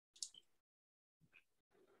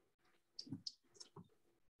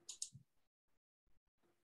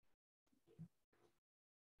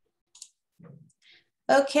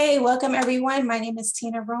Okay, welcome everyone. My name is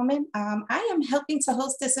Tina Roman. I am helping to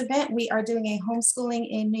host this event. We are doing a homeschooling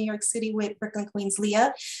in New York City with Brooklyn Queens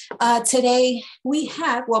Leah. Today we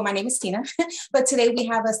have, well, my name is Tina, but today we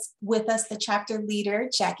have with us the chapter leader,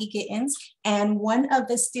 Jackie Gittens, and one of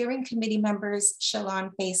the steering committee members,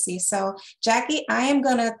 Shalon Facey. So Jackie, I am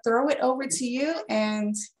gonna throw it over to you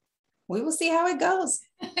and we will see how it goes.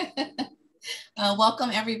 Welcome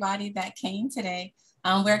everybody that came today.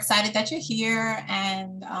 We're excited that you're here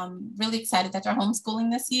and really excited that you're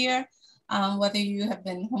homeschooling this year. Whether you have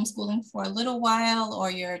been homeschooling for a little while or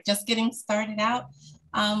you're just getting started out,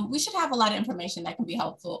 we should have a lot of information that can be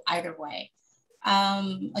helpful either way.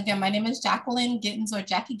 Again, my name is Jacqueline Gittens or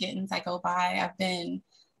Jackie Gittens, I go by. I've been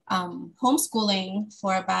homeschooling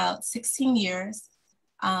for about 16 years.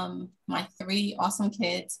 My 3 awesome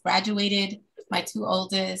kids graduated, my 2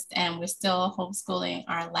 oldest, and we're still homeschooling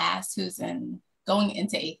our last who's going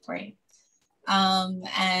into 8th grade.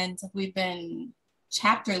 And we've been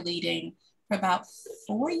chapter leading for about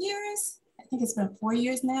 4 years. I think it's been 4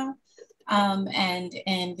 years now. And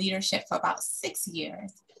in leadership for about 6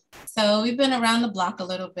 years. So we've been around the block a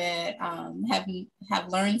little bit, have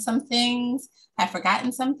learned some things, have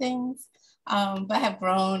forgotten some things, but have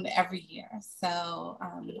grown every year. So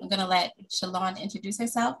I'm gonna let Shalon introduce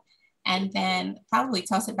herself and then probably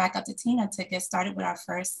toss it back up to Tina to get started with our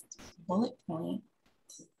first bullet point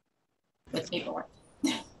with paperwork.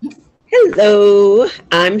 Hello,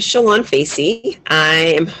 I'm Shalon Facey.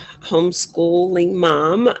 I am homeschooling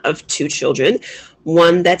mom of 2 children,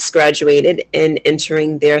 one that's graduated and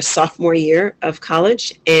entering their sophomore year of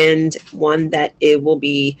college, and one that it will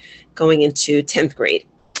be going into 10th grade.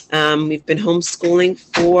 We've been homeschooling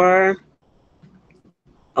for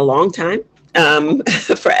a long time.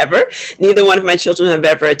 Forever. Neither one of my children have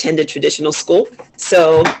ever attended traditional school.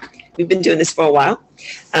 So we've been doing this for a while.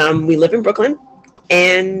 We live in Brooklyn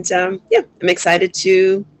and yeah, I'm excited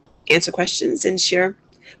to answer questions and share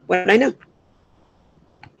what I know.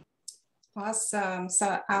 Awesome.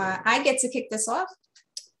 So I get to kick this off.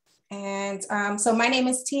 And so my name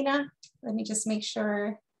is Tina. Let me just make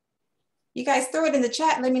sure you guys throw it in the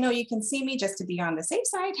chat. Let me know you can see me just to be on the safe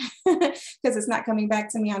side because it's not coming back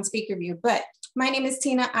to me on speaker view. But my name is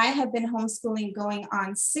Tina. I have been homeschooling going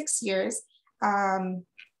on 6 years.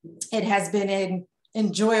 It has been an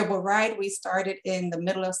enjoyable ride. We started in the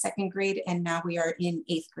middle of 2nd grade and now we are in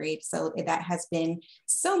 8th grade. So that has been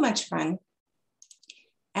so much fun.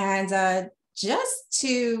 And just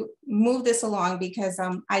to move this along, because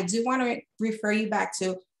I do want to refer you back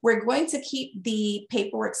to, we're going to keep the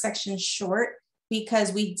paperwork section short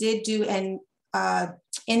because we did do an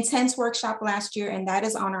intense workshop last year, and that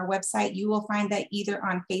is on our website. You will find that either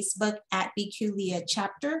on Facebook at BQ Leah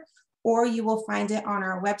chapter, or you will find it on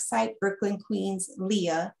our website,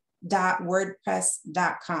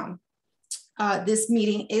 brooklynqueensleah.wordpress.com. This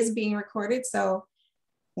meeting is being recorded, so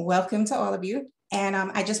welcome to all of you. And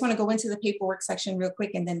I just want to go into the paperwork section real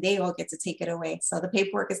quick and then they all get to take it away. So the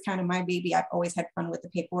paperwork is kind of my baby. I've always had fun with the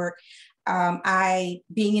paperwork.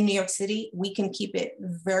 Being in New York City, we can keep it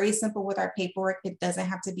very simple with our paperwork. It doesn't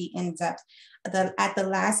have to be in depth. At the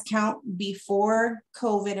last count before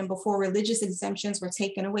COVID and before religious exemptions were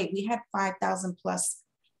taken away, we had 5,000 plus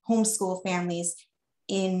homeschool families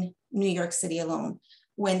in New York City alone.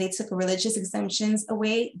 When they took religious exemptions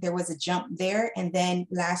away, there was a jump there. And then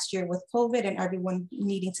last year with COVID and everyone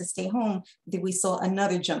needing to stay home, we saw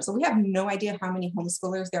another jump. So we have no idea how many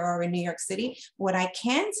homeschoolers there are in New York City. What I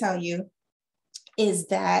can tell you is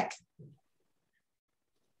that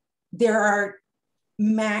there are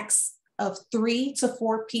max of 3 to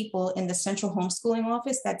 4 people in the central homeschooling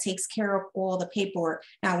office that takes care of all the paperwork.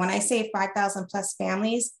 Now, when I say 5,000 plus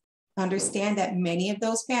families, understand that many of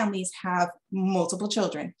those families have multiple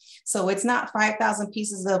children. So it's not 5,000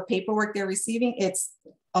 pieces of paperwork they're receiving, it's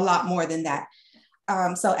a lot more than that.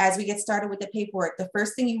 So as we get started with the paperwork, the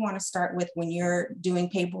first thing you want to start with when you're doing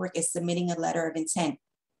paperwork is submitting a letter of intent.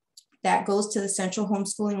 That goes to the central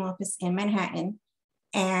homeschooling office in Manhattan.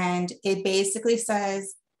 And it basically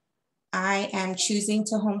says, I am choosing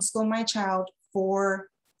to homeschool my child for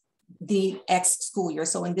the X school year.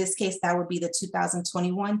 So in this case, that would be the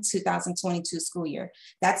 2021-2022 school year.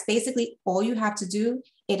 That's basically all you have to do.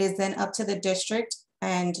 It is then up to the district,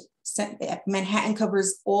 and Manhattan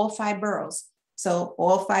covers all 5 boroughs. So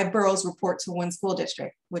all 5 boroughs report to one school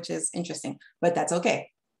district, which is interesting, but that's okay.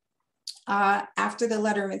 After the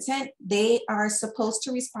letter of intent, they are supposed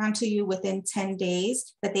to respond to you within 10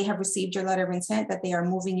 days that they have received your letter of intent, that they are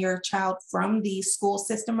moving your child from the school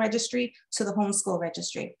system registry to the homeschool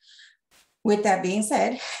registry. With that being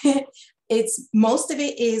said, most of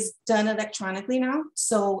it is done electronically now.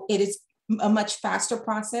 So it is a much faster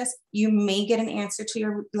process. You may get an answer to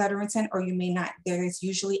your letter of intent or you may not. There is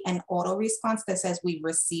usually an auto response that says we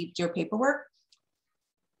received your paperwork.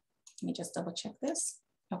 Let me just double check this.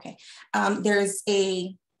 Okay, I'm gonna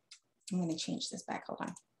change this back, hold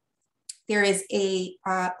on. There is a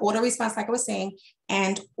auto response, like I was saying,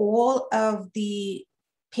 and all of the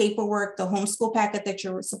paperwork, the homeschool packet that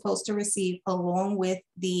you're supposed to receive along with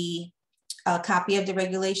the copy of the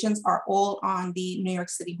regulations are all on the New York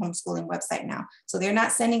City homeschooling website now. So they're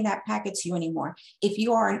not sending that packet to you anymore. If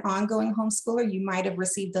you are an ongoing homeschooler, you might have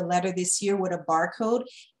received a letter this year with a barcode.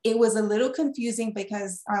 It was a little confusing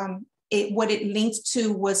because what it linked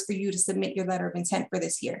to was for you to submit your letter of intent for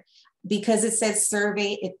this year. Because it says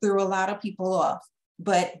survey, it threw a lot of people off.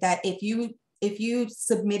 But that if you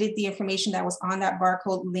submitted the information that was on that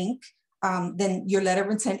barcode link, then your letter of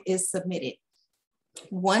intent is submitted.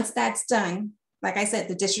 Once that's done, like I said,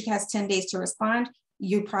 the district has 10 days to respond.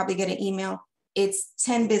 You probably get an email. It's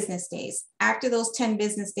 10 business days. After those 10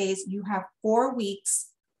 business days, you have 4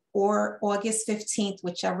 weeks or August 15th,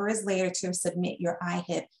 whichever is later, to submit your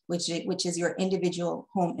IHIP, which is your individual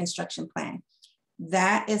home instruction plan.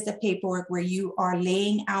 That is the paperwork where you are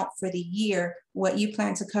laying out for the year what you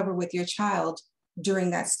plan to cover with your child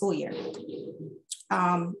during that school year.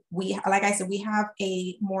 Like I said, we have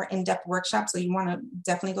a more in-depth workshop, so you want to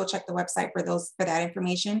definitely go check the website for that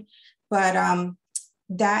information. But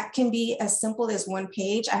that can be as simple as 1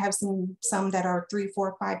 page. I have seen some that are 3,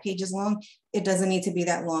 4, 5 pages long. It doesn't need to be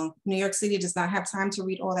that long. New York City does not have time to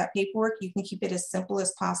read all that paperwork. You can keep it as simple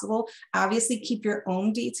as possible. Obviously, keep your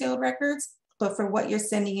own detailed records, but for what you're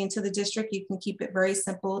sending into the district, you can keep it very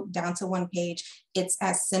simple, down to 1 page. It's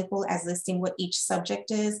as simple as listing what each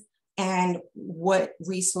subject is and what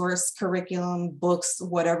resource, curriculum, books,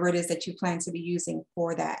 whatever it is that you plan to be using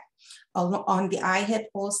for that. On the IHIP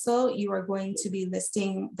also, you are going to be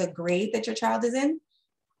listing the grade that your child is in.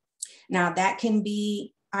 Now that can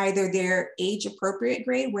be either their age appropriate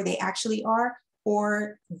grade where they actually are,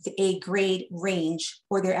 or a grade range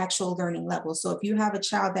or their actual learning level. So if you have a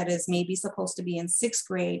child that is maybe supposed to be in 6th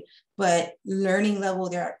grade, but learning level,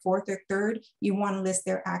 they're at 4th or 3rd, you want to list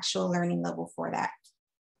their actual learning level for that.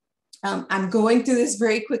 I'm going through this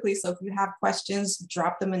very quickly, so if you have questions,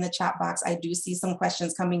 drop them in the chat box. I do see some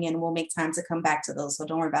questions coming in. We'll make time to come back to those, so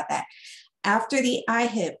don't worry about that. After the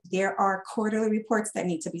IHIP, there are quarterly reports that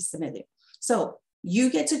need to be submitted. So you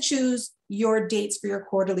get to choose your dates for your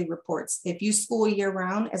quarterly reports. If you school year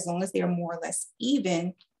round, as long as they're more or less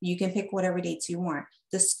even, you can pick whatever dates you want.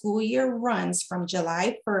 The school year runs from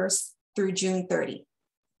July 1st through June 30.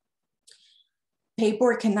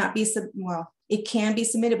 Paperwork cannot be, it can be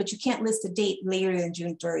submitted, but you can't list a date later than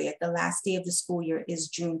June 30th. The last day of the school year is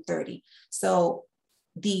June 30. So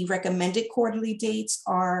the recommended quarterly dates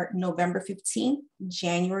are November 15th,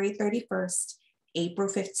 January 31st, April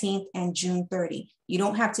 15th, and June 30. You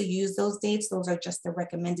don't have to use those dates. Those are just the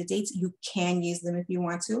recommended dates. You can use them if you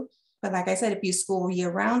want to. But like I said, if you school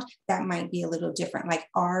year round, that might be a little different. Like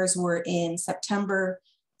ours were in September,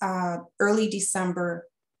 early December,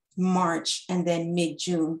 March, and then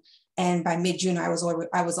mid-June. And by mid-June, I was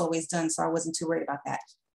always done, so I wasn't too worried about that.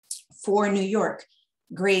 For New York,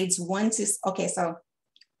 grades 1 to, okay, so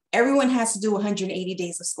everyone has to do 180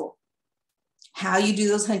 days of school. How you do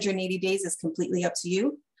those 180 days is completely up to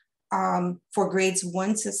you. For grades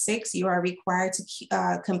 1 to 6, you are required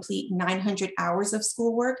to complete 900 hours of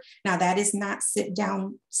schoolwork. Now that is not sit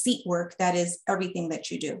down seat work, that is everything that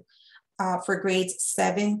you do. For grades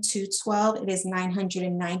 7 to 12, it is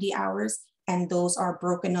 990 hours, and those are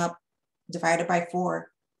broken up, divided by 4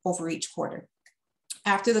 over each quarter.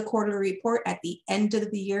 After the quarterly report, at the end of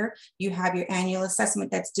the year, you have your annual assessment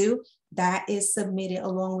that's due. That is submitted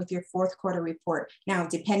along with your 4th quarter report. Now,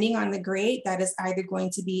 depending on the grade, that is either going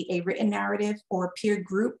to be a written narrative or peer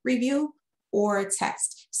group review or a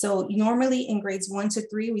test. So normally in grades 1 to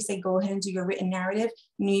 3, we say, go ahead and do your written narrative.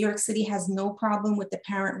 New York City has no problem with the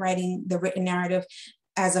parent writing the written narrative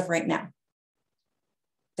as of right now.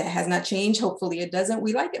 That has not changed. Hopefully it doesn't.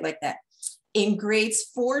 We like it like that. In grades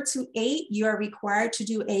 4 to 8, you are required to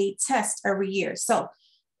do a test every year. So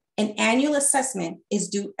an annual assessment is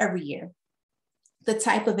due every year. The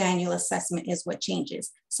type of annual assessment is what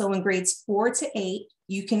changes. So in grades 4 to 8,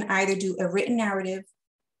 you can either do a written narrative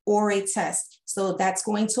or a test. So that's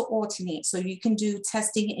going to alternate. So you can do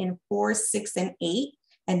testing in 4, 6, and 8,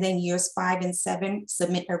 and then years 5 and 7,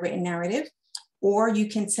 submit a written narrative. Or you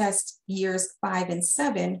can test years 5 and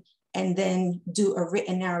 7 and then do a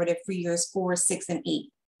written narrative for years 4, 6, and 8.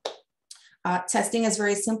 Testing is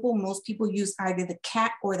very simple. Most people use either the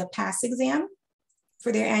CAT or the PASS exam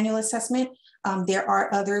for their annual assessment. There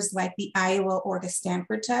are others like the Iowa or the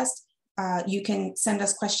Stanford test. You can send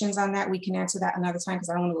us questions on that. We can answer that another time because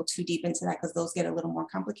I don't want to go too deep into that because those get a little more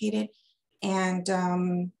complicated. And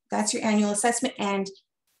that's your annual assessment. And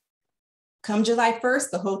come July 1st,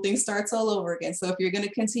 the whole thing starts all over again. So if you're going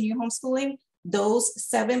to continue homeschooling, those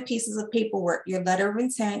 7 pieces of paperwork, your letter of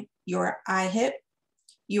intent, your IHIP,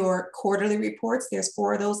 your quarterly reports, there's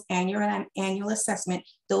 4 of those, and your annual assessment,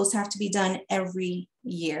 those have to be done every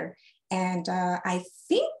year. And I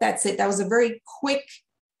think that's it. That was a very quick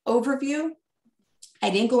overview. I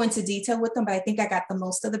didn't go into detail with them, but I think I got the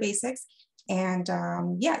most of the basics. And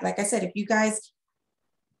yeah, like I said, if you guys,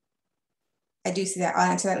 I do see that,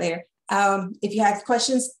 I'll answer that later. If you have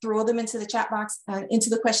questions, throw them into the chat box, into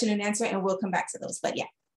the question and answer, and we'll come back to those. But yeah,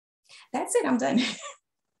 that's it, I'm done.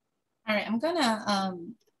 All right, I'm gonna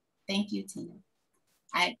thank you, Tina.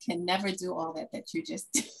 I can never do all that you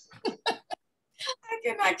just did. I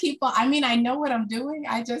cannot keep on, I mean, I know what I'm doing.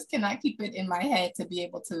 I just cannot keep it in my head to be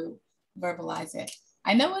able to verbalize it.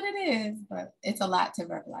 I know what it is, but it's a lot to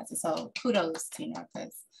verbalize it. So kudos, Tina,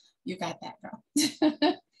 because you got that, girl.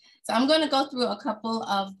 So I'm going to go through a couple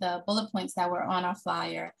of the bullet points that were on our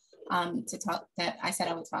flyer to talk, that I said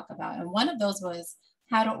I would talk about. And one of those was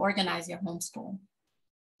how to organize your homeschool.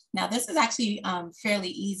 Now, this is actually fairly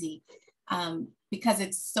easy because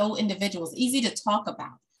it's so individual. It's easy to talk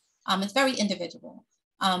about. It's very individual.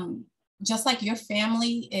 Just like your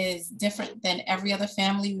family is different than every other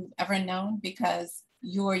family you've ever known because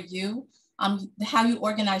you're you, how you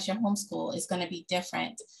organize your homeschool is going to be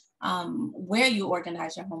different. Where you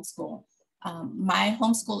organize your homeschool. My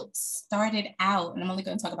homeschool started out, and I'm only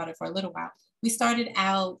going to talk about it for a little while. We started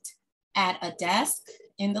out at a desk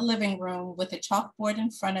in the living room with a chalkboard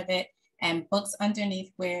in front of it and books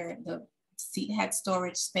underneath where the seat had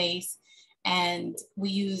storage space. And we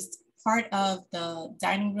used part of the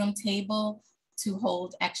dining room table to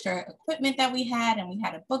hold extra equipment that we had. And we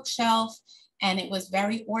had a bookshelf and it was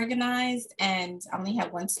very organized. And I only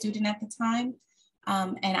had 1 student at the time.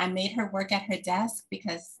 And I made her work at her desk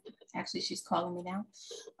because actually she's calling me now.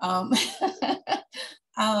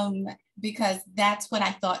 Because that's what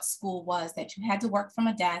I thought school was, that you had to work from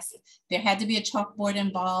a desk. There had to be a chalkboard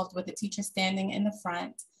involved with a teacher standing in the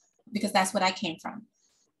front because that's what I came from.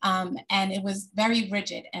 And it was very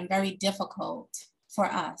rigid and very difficult for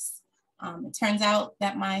us. It turns out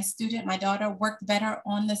that my daughter worked better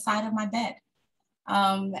on the side of my bed.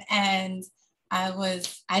 And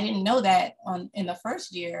I didn't know that in the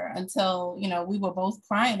first year until, you know, we were both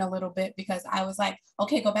crying a little bit because I was like,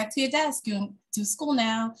 okay, go back to your desk, you do school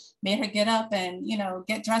now. Made her get up and, you know,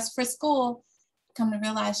 get dressed for school. Come to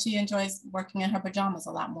realize she enjoys working in her pajamas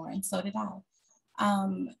a lot more, and so did I.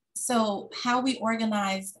 So how we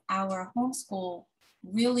organize our homeschool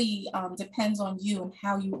really depends on you and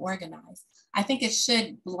how you organize. I think it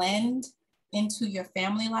should blend into your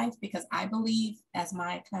family life because I believe, as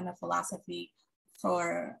my kind of philosophy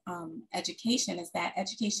for education, is that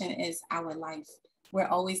education is our life. We're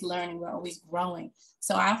always learning, we're always growing.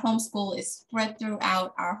 So our homeschool is spread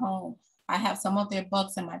throughout our home. I have some of their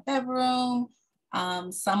books in my bedroom.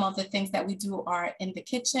 Some of the things that we do are in the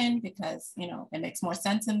kitchen because, you know, it makes more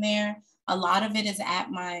sense in there. A lot of it is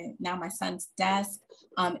at my son's desk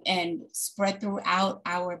and spread throughout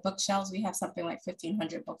our bookshelves. We have something like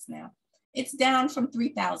 1,500 books now. It's down from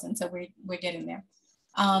 3,000, so we're getting there.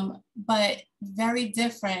 But very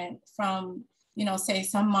different from, you know, say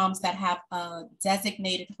some moms that have a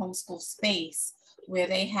designated homeschool space where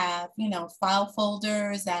they have, you know, file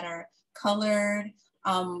folders that are colored,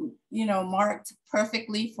 you know, marked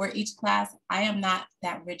perfectly for each class. I am not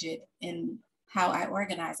that rigid in how I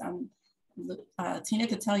organize. Tina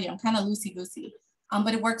could tell you, I'm kind of loosey-goosey,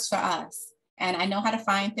 but it works for us. And I know how to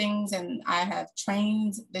find things, and I have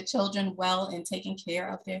trained the children well in taking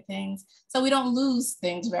care of their things. So we don't lose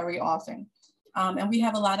things very often. And we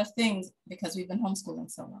have a lot of things because we've been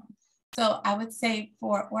homeschooling so long. So I would say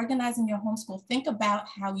for organizing your homeschool, think about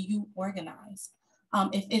how you organize.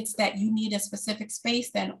 If it's that you need a specific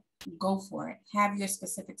space, then go for it. Have your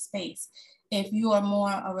specific space. If you are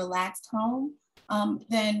more a relaxed home,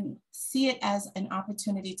 then see it as an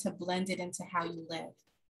opportunity to blend it into how you live.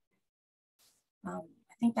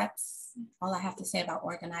 I think that's all I have to say about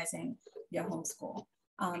organizing your homeschool.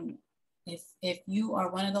 If you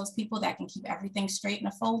are one of those people that can keep everything straight in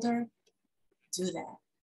a folder, do that.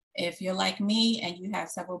 If you're like me and you have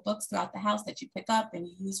several books throughout the house that you pick up and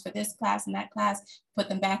you use for this class and that class, put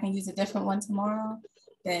them back and use a different one tomorrow,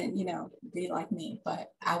 then, you know, be like me.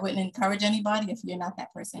 But I wouldn't encourage anybody if you're not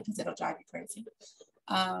that person because it'll drive you crazy.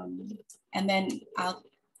 And then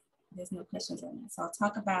there's no questions on that. So I'll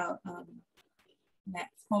talk about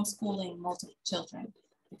homeschooling multiple children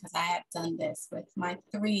because I have done this with my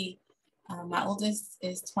 3 My oldest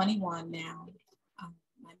is 21 now.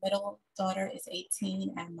 My middle daughter is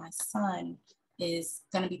 18, and my son is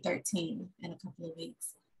going to be 13 in a couple of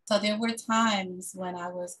weeks. So there were times when I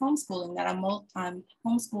was homeschooling that I'm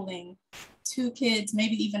homeschooling two kids,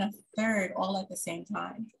 maybe even a third, all at the same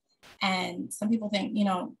time. And some people think, you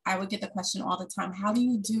know, I would get the question all the time, how do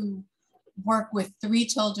you do work with three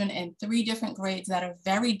children in three different grades that are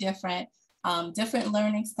very different, different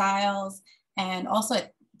learning styles, and also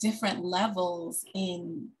at different levels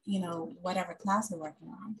in, you know, whatever class we're working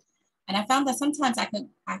on. And I found that sometimes I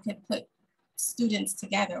could put students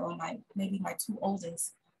together, or maybe my two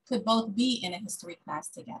oldest could both be in a history class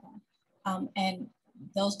together. And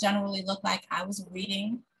those generally look like I was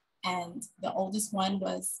reading and the oldest one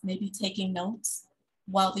was maybe taking notes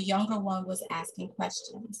while the younger one was asking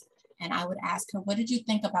questions. And I would ask her, what did you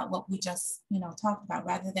think about what we just, you know, talked about,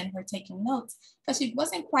 rather than her taking notes? Because she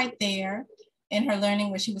wasn't quite there in her learning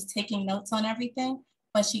where she was taking notes on everything,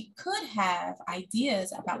 but she could have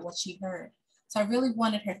ideas about what she heard. So I really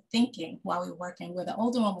wanted her thinking while we were working, where the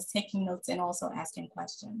older one was taking notes and also asking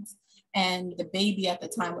questions. And the baby at the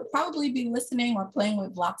time would probably be listening or playing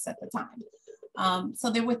with blocks at the time. So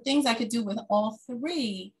there were things I could do with all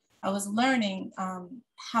three. I was learning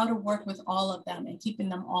how to work with all of them and keeping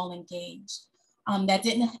them all engaged. That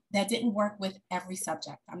didn't work with every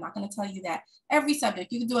subject. I'm not going to tell you that every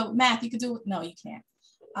subject, you can do it with math, you could do it, no, you can't.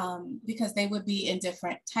 Because they would be in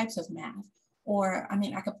different types of math. Or, I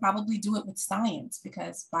mean, I could probably do it with science,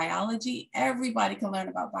 because biology, everybody can learn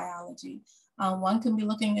about biology. One can be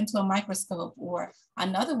looking into a microscope, or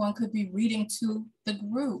another one could be reading to the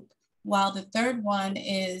group, while the third one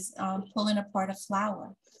is pulling apart a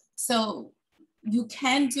flower. So you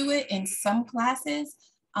can do it in some classes,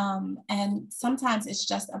 and sometimes it's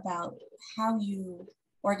just about how you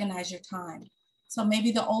organize your time. So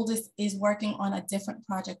maybe the oldest is working on a different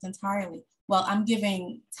project entirely. Well, I'm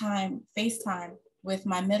giving time, FaceTime with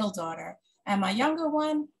my middle daughter, and my younger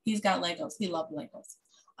one, he's got Legos. He loved Legos.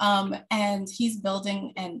 And he's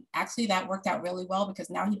building, and actually that worked out really well, because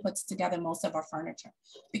now he puts together most of our furniture,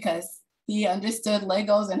 because he understood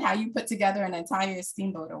Legos and how you put together an entire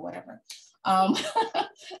steamboat or whatever.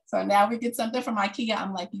 So now we get something from IKEA,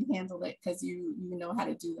 I'm like, you handle it, because you know how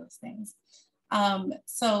to do those things.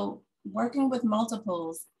 So working with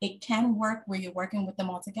multiples, it can work where you're working with them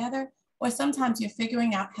all together, or sometimes you're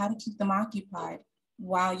figuring out how to keep them occupied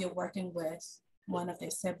while you're working with one of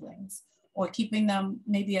their siblings, or keeping them,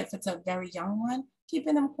 maybe if it's a very young one,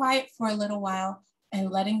 keeping them quiet for a little while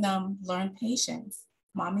and letting them learn patience.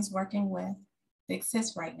 Mommy's working with big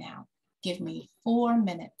sis right now. Give me 4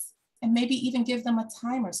 minutes, and maybe even give them a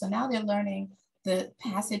timer. So now they're learning the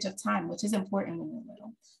passage of time, which is important when you're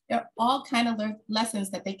little. There are all kinds of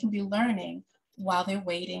lessons that they can be learning while they're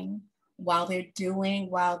waiting, while they're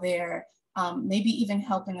doing, while they're maybe even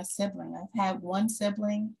helping a sibling. I've had one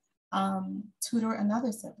sibling tutor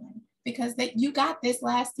another sibling, because you got this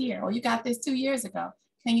last year, or you got this 2 years ago.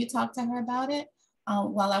 Can you talk to her about it?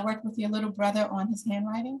 While I worked with your little brother on his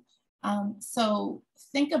handwriting. So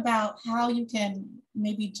think about how you can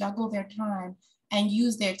maybe juggle their time and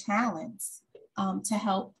use their talents to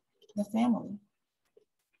help the family.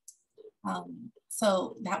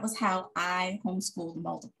 So that was how I homeschooled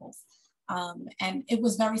multiples. And it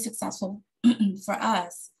was very successful for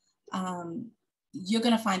us. You're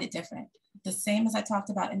gonna find it different. The same as I talked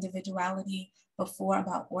about individuality before,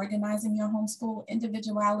 about organizing your homeschool,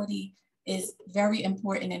 individuality is very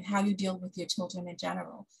important in how you deal with your children in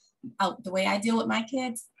general. The way I deal with my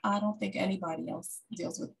kids, I don't think anybody else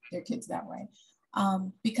deals with their kids that way.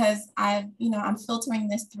 Because I'm filtering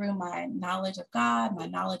this through my knowledge of God, my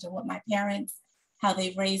knowledge of what my parents, how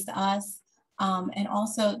they raised us, and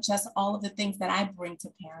also just all of the things that I bring to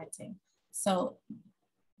parenting. So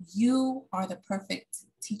you are the perfect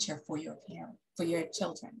teacher for your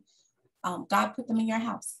children. God put them in your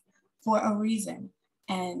house for a reason.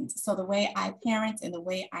 And so the way I parent and the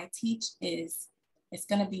way I teach is, it's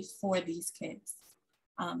going to be for these kids.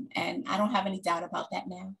 And I don't have any doubt about that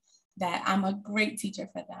now, that I'm a great teacher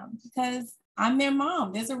for them, because I'm their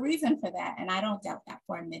mom. There's a reason for that. And I don't doubt that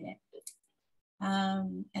for a minute.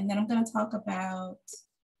 And then I'm going to talk about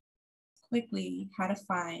quickly how to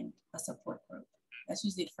find a support group. That's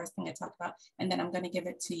usually the first thing I talk about. And then I'm going to give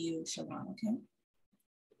it to you, Sharon, okay?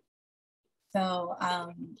 So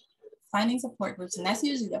finding support groups, and that's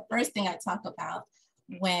usually the first thing I talk about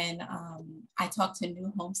when I talk to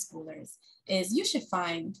new homeschoolers, is you should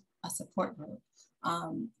find a support group.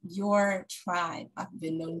 Your tribe, I've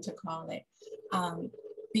been known to call it,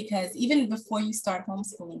 because even before you start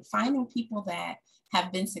homeschooling, finding people that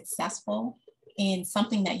have been successful in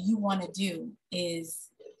something that you want to do is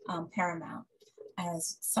paramount.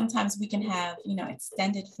 As sometimes we can have,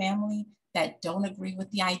 extended family that don't agree with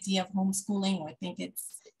the idea of homeschooling or think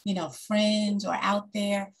it's, fringe or out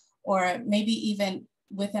there, or maybe even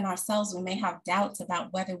within ourselves, we may have doubts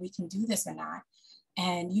about whether we can do this or not.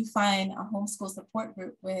 And you find a homeschool support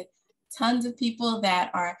group with tons of people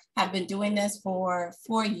that have been doing this for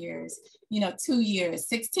 4 years, 2 years,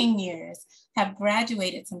 16 years, have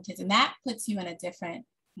graduated some kids. And that puts you in a different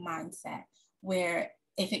mindset where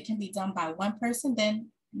if it can be done by one person,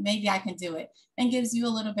 then maybe I can do it, and gives you a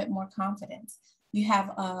little bit more confidence. You have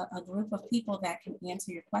a group of people that can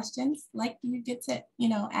answer your questions like you get to,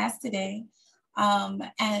 ask today.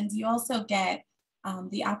 And you also get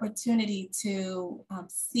the opportunity to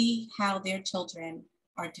see how their children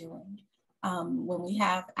are doing. When we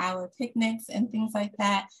have our picnics and things like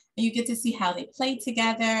that, and you get to see how they play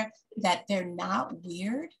together, that they're not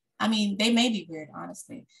weird. I mean, they may be weird,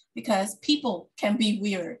 honestly, because people can be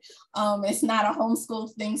weird. It's not a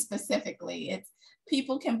homeschool thing specifically. It's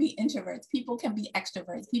people can be introverts, people can be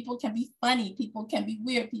extroverts, people can be funny, people can be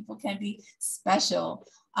weird, people can be special.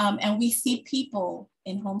 And we see people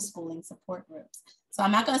in homeschooling support groups. So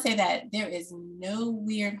I'm not going to say that there is no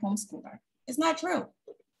weird homeschooler. It's not true.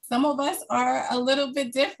 Some of us are a little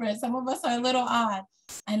bit different. Some of us are a little odd,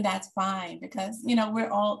 and that's fine because,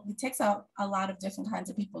 it takes a lot of different kinds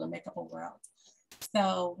of people to make up a world.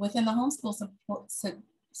 So within the homeschool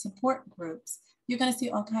support groups, you're going to see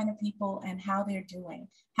all kinds of people and how they're doing,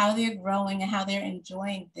 how they're growing, and how they're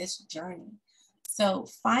enjoying this journey. So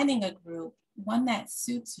finding a group, one that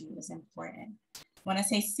suits you, is important. When I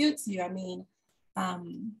say suits you, I mean,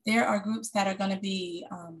 there are groups that are going to be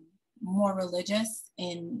more religious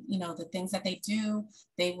in, the things that they do.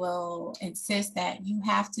 They will insist that you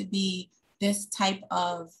have to be this type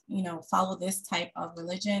of, follow this type of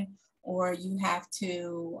religion, or you have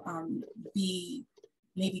to be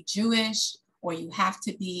maybe Jewish, or you have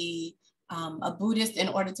to be a Buddhist in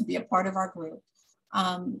order to be a part of our group.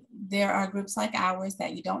 There are groups like ours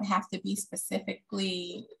that you don't have to be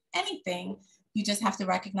specifically anything. You just have to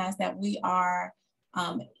recognize that we are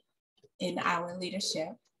in our leadership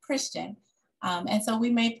Christian. And so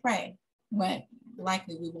we may pray when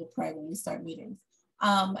likely we will pray when we start meetings.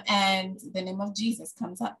 And the name of Jesus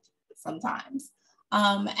comes up sometimes.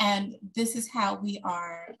 And this is how we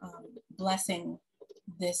are blessing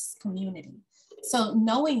this community. So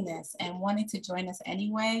knowing this and wanting to join us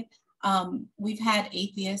anyway, we've had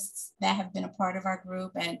atheists that have been a part of our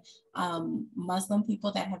group, and Muslim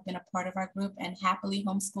people that have been a part of our group and happily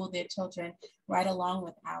homeschool their children right along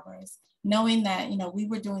with ours, knowing that, we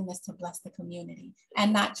were doing this to bless the community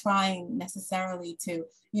and not trying necessarily to,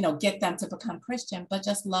 get them to become Christian, but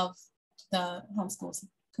just love the homeschool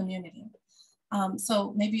community.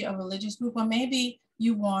 So maybe a religious group, or maybe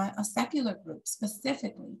you want a secular group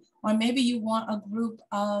specifically, or maybe you want a group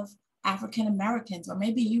of African Americans, or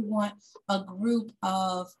maybe you want a group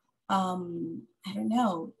of,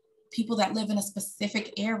 people that live in a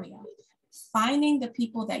specific area. Finding the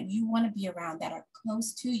people that you want to be around that are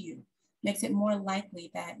close to you makes it more likely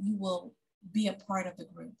that you will be a part of the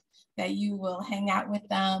group, that you will hang out with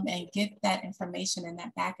them and get that information and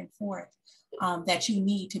that back and forth that you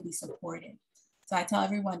need to be supported. So I tell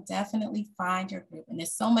everyone, definitely find your group. And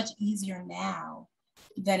it's so much easier now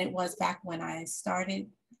than it was back when I started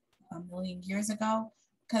a million years ago,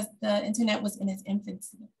 because the internet was in its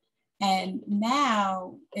infancy. And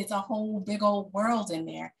now it's a whole big old world in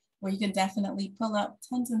there where you can definitely pull up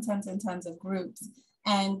tons and tons and tons of groups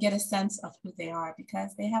and get a sense of who they are,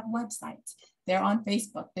 because they have websites, they're on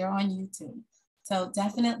Facebook, they're on YouTube. So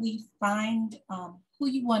definitely find who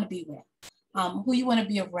you want to be with, who you want to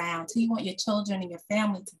be around, who you want your children and your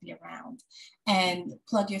family to be around, and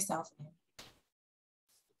plug yourself in.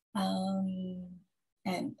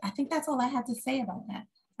 And I think that's all I have to say about that.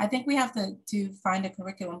 I think we have to find a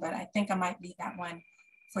curriculum, but I think I might leave that one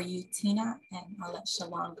for you, Tina, and I'll let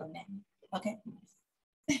Shalon go now. Okay.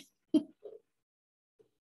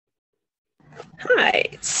 Hi,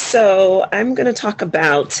 so I'm going to talk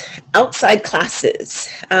about outside classes.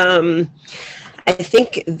 I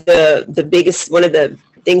think the biggest, one of the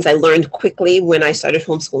things I learned quickly when I started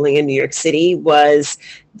homeschooling in New York City was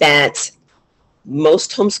that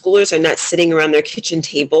most homeschoolers are not sitting around their kitchen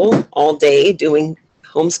table all day doing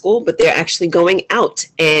homeschool, but they're actually going out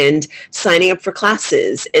and signing up for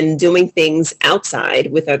classes and doing things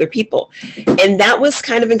outside with other people. And that was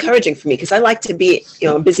kind of encouraging for me, because I like to be,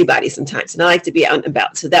 a busybody sometimes, and I like to be out and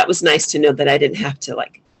about. So that was nice to know that I didn't have to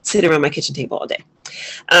sit around my kitchen table all day.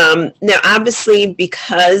 Now, obviously,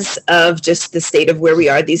 because of just the state of where we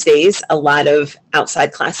are these days, a lot of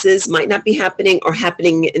outside classes might not be happening or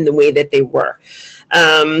happening in the way that they were.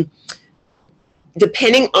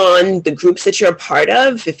 Depending on the groups that you're a part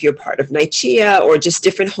of, if you're part of NYCHIA or just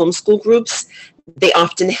different homeschool groups, they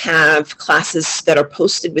often have classes that are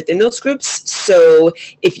posted within those groups. So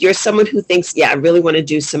if you're someone who thinks, yeah, I really want to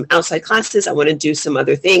do some outside classes, I want to do some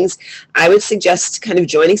other things, I would suggest kind of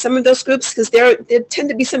joining some of those groups, because there tend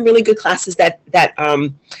to be some really good classes that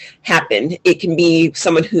happen. It can be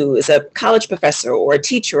someone who is a college professor or a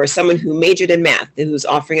teacher or someone who majored in math and who's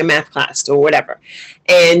offering a math class or whatever.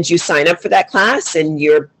 And you sign up for that class, and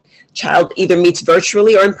your child either meets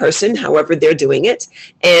virtually or in person, however they're doing it,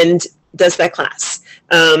 and does that class.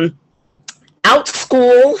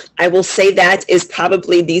 Outschool, I will say that is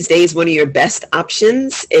probably these days one of your best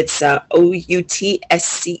options. It's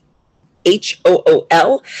OUTSCHOOL,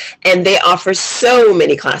 and they offer so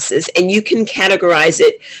many classes, and you can categorize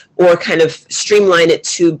it or kind of streamline it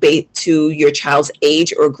to your child's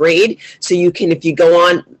age or grade. So you can, if you go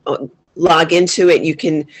on, log into it, you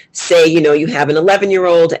can say, you know, you have an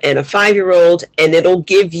 11-year-old and a 5-year-old, and it'll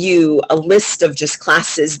give you a list of just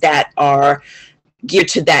classes that are geared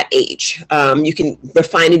to that age. You can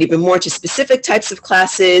refine it even more to specific types of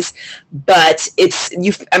classes, but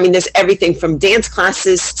there's everything from dance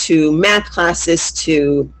classes to math classes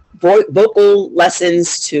to vocal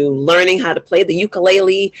lessons to learning how to play the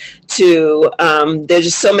ukulele to, there's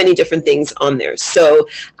just so many different things on there. So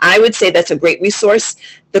I would say that's a great resource.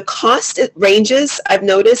 The cost ranges, I've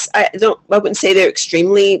noticed, I wouldn't say they're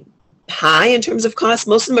extremely high in terms of cost.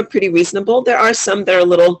 Most of them are pretty reasonable. There are some that are a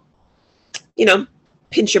little,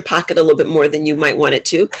 pinch your pocket a little bit more than you might want it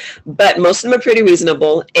to, but most of them are pretty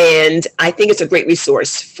reasonable. And I think it's a great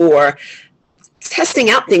resource for testing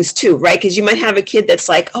out things too, right? Because you might have a kid that's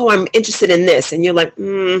like, oh, I'm interested in this. And you're like,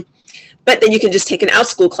 But then you can just take an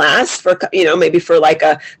outschool class for, maybe for like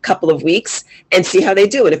a couple of weeks and see how they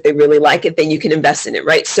do. And if they really like it, then you can invest in it,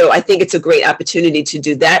 right? So I think it's a great opportunity to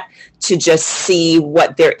do that, to just see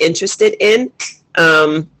what they're interested in.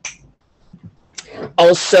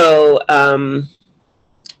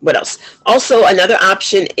 What else? Also, another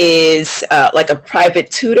option is like a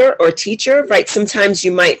private tutor or teacher, right? Sometimes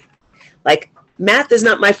you might, like, math is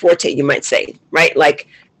not my forte, you might say, right? Like,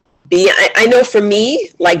 I know for me,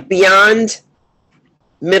 like beyond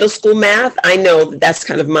middle school math, I know that's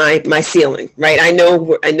kind of my ceiling, right? I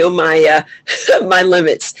know my my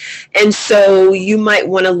limits, and so you might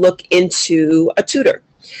want to look into a tutor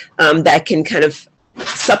that can kind of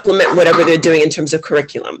supplement whatever they're doing in terms of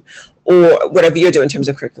curriculum, or whatever you're doing in terms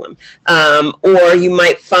of curriculum. Or you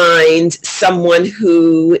might find someone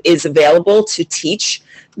who is available to teach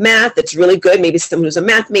math that's really good, maybe someone who's a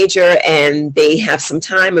math major and they have some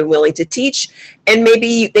time and willing to teach, and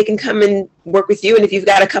maybe they can come and work with you. And if you've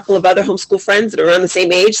got a couple of other homeschool friends that are around the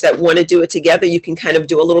same age that want to do it together, you can kind of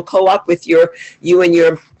do a little co-op with you and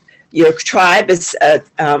your tribe, as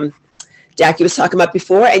Jackie was talking about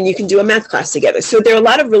before, and you can do a math class together. So there are a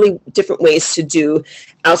lot of really different ways to do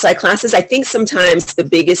outside classes. I think sometimes the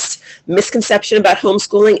biggest misconception about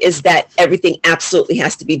homeschooling is that everything absolutely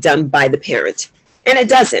has to be done by the parent. And it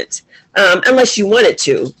doesn't, unless you want it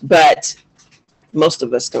to, but most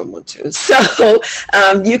of us don't want to. So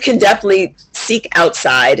you can definitely seek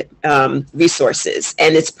outside resources,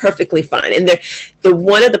 and it's perfectly fine. And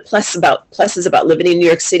one of the pluses about living in New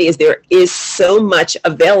York City is there is so much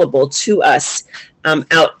available to us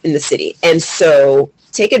out in the city. And so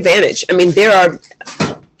take advantage. I mean, there are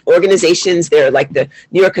organizations there like the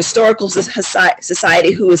New York Historical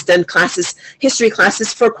Society, who has done history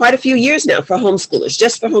classes for quite a few years now for homeschoolers,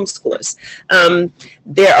 just for homeschoolers.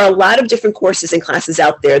 There are a lot of different courses and classes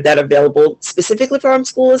out there that are available specifically for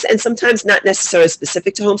homeschoolers, and sometimes not necessarily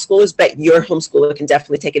specific to homeschoolers, but your homeschooler can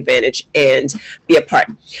definitely take advantage and be a part.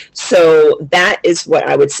 So that is what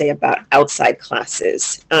I would say about outside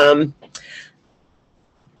classes.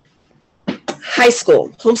 High school,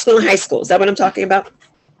 homeschooling high school, is that what I'm talking about?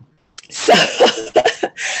 So,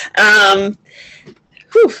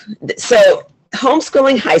 so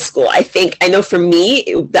homeschooling high school, I know for me,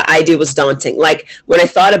 the idea was daunting. Like when I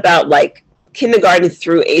thought about like kindergarten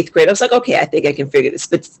through 8th grade, I was like, okay, I think I can figure this.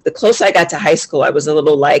 But the closer I got to high school, I was a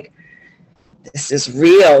little like, this is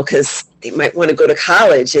real, because they might want to go to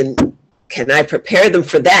college, and can I prepare them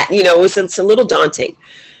for that? It's a little daunting.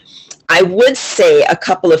 I would say a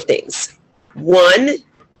couple of things. One,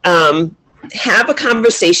 have a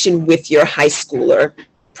conversation with your high schooler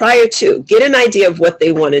prior to. Get an idea of what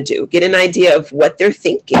they want to do. Get an idea of what they're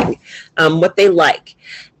thinking, what they like,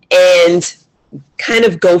 and kind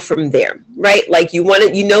of go from there, right? Like you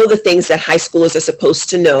know the things that high schoolers are supposed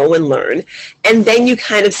to know and learn, and then you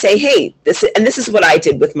kind of say, hey, this is what I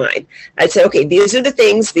did with mine. I'd say, okay, these are the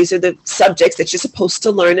things, these are the subjects that you're supposed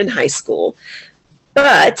to learn in high school.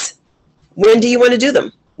 But when do you want to do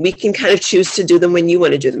them? We can kind of choose to do them when you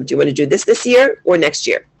want to do them. Do you want to do this year or next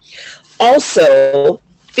year? Also,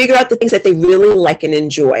 figure out the things that they really like and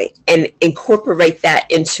enjoy and incorporate that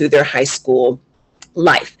into their high school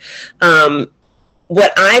life.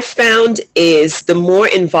 What I've found is the more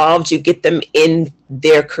involved you get them in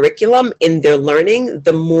their curriculum, in their learning,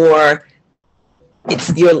 the more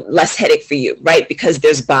you're less headache for you, right? Because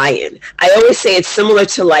there's buy-in. I always say it's similar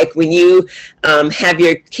to like when you have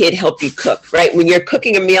your kid help you cook, right? When you're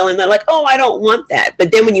cooking a meal and they're like, oh, I don't want that.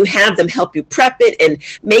 But then when you have them help you prep it and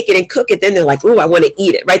make it and cook it, then they're like, oh, I want to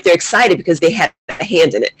eat it, right? They're excited because they had a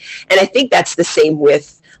hand in it. And I think that's the same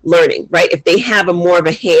with learning, right? If they have a more of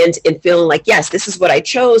a hand in feeling like, yes, this is what I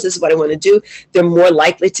chose, this is what I want to do, they're more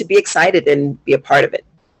likely to be excited and be a part of it.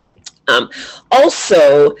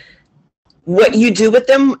 Also, what you do with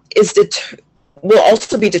them is will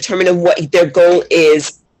also be determined on what their goal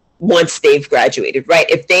is once they've graduated, right?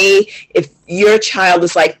 If your child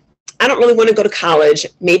is like, I don't really want to go to college,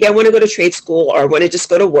 maybe I want to go to trade school or I want to just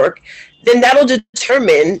go to work, then that'll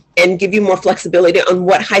determine and give you more flexibility on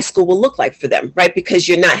what high school will look like for them, right? Because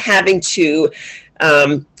you're not having to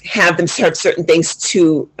have them serve certain things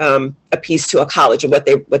to appease to a college or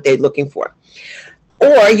what they're looking for.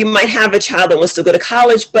 Or you might have a child that wants to go to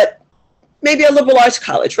college, but maybe a liberal arts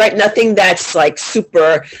college, right? Nothing that's like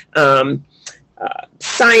super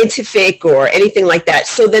scientific or anything like that.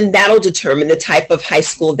 So then that'll determine the type of high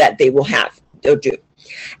school that they'll do.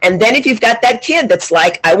 And then if you've got that kid that's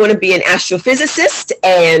like, I want to be an astrophysicist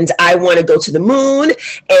and I want to go to the moon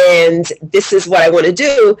and this is what I want to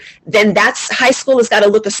do, then high school has got to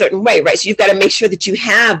look a certain way, right? So you've got to make sure that you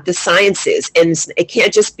have the sciences, and it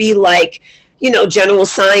can't just be like, general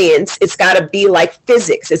science. It's got to be like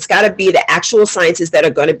physics. It's got to be the actual sciences that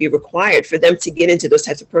are going to be required for them to get into those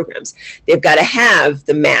types of programs. They've got to have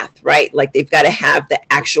the math, right? Like they've got to have the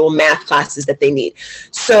actual math classes that they need.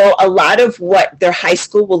 So a lot of what their high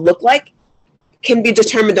school will look like can be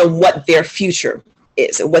determined on what their future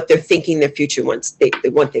is and what they're thinking their future they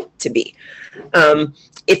want it to be.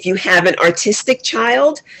 If you have an artistic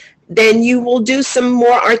child, then you will do some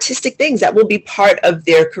more artistic things that will be part of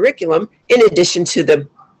their curriculum in addition to the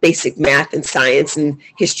basic math and science and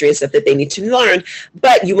history and stuff that they need to learn.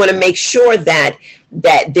 But you want to make sure that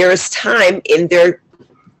there is time in their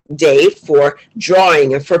day for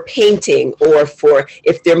drawing and for painting, or for,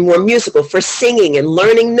 if they're more musical, for singing and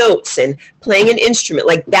learning notes and playing an instrument.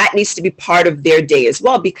 Like that needs to be part of their day as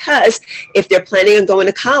well, because if they're planning on going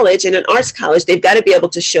to college, in an arts college, they've got to be able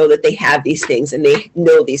to show that they have these things and they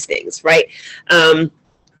know these things, right?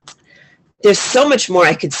 There's so much more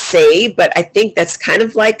I could say, but I think that's kind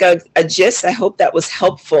of like a gist. I hope that was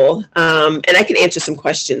helpful. And I can answer some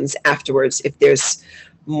questions afterwards if there's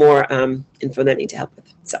more info that I need to help with.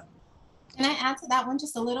 So, can I add to that one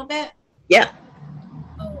just a little bit? Yeah.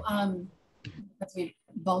 So, because we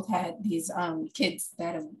both had these kids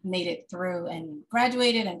that have made it through and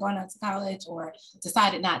graduated and gone on to college, or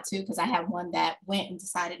decided not to, because I have one that went and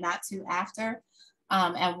decided not to after,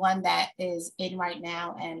 and one that is in right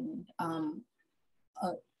now and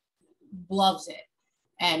loves it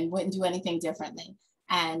and wouldn't do anything differently.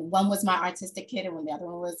 And one was my artistic kid and the other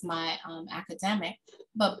one was my academic.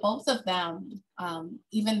 But both of them,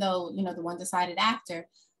 even though, the one decided after,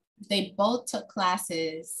 they both took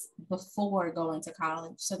classes before going to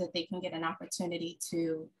college so that they can get an opportunity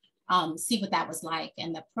to see what that was like.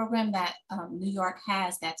 And the program that New York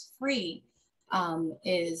has that's free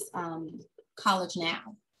is College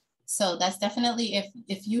Now. So that's definitely,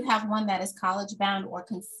 if you have one that is college bound or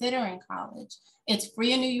considering college, it's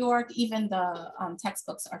free in New York. Even the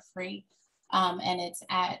textbooks are free. And it's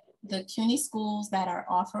at the CUNY schools that are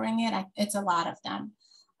offering it. It's a lot of them.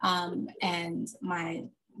 And my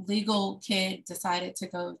legal kid decided to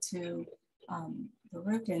go to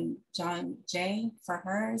Baruch and John Jay for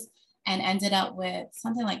hers, and ended up with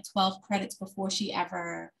something like 12 credits before she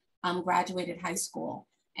ever graduated high school.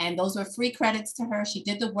 And those were free credits to her. She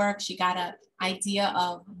did the work. She got an idea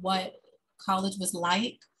of what college was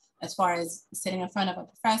like, as far as sitting in front of a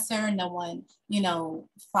professor, no one,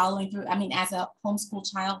 following through. I mean, as a homeschool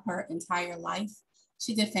child, her entire life,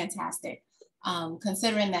 she did fantastic.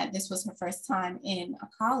 Considering that this was her first time in a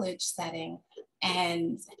college setting,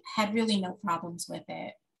 and had really no problems with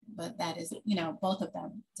it. But that is, both of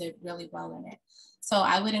them did really well in it. So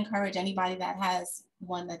I would encourage anybody that has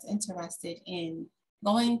one that's interested in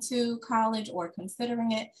going to college or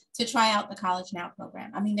considering it to try out the College Now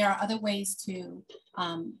program. I mean, there are other ways to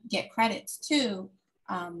get credits too,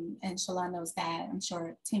 and Shala knows that, I'm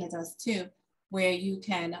sure Tina does too, where you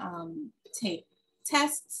can take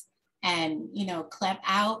tests and, clamp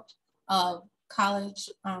out of college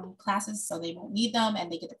classes, so they won't need them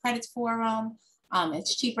and they get the credits for them.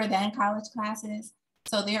 It's cheaper than college classes.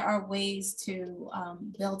 So there are ways to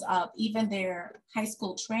build up even their high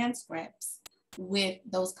school transcripts with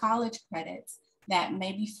those college credits that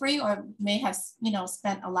may be free or may have,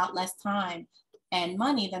 spent a lot less time and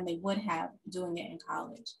money than they would have doing it in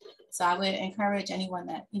college. So I would encourage anyone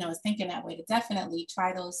that, is thinking that way to definitely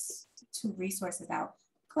try those two resources out,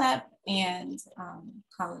 CLEP and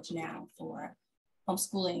College Now for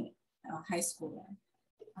homeschooling high schooler.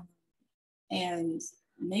 And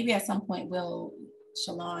maybe at some point we'll,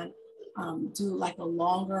 Shalon, do like a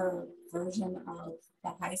longer version of the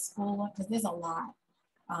high school one, because there's a lot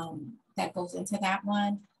that goes into that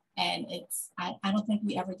one. And I don't think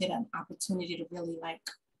we ever get an opportunity to really like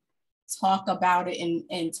talk about it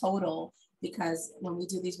in total, because when we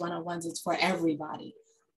do these one-on-ones, it's for everybody.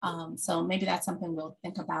 So maybe that's something we'll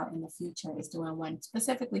think about in the future, is doing one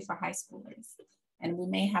specifically for high schoolers. And we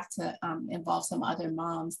may have to involve some other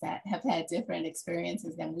moms that have had different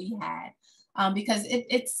experiences than we had, because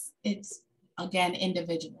it's again,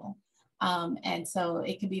 individual. And so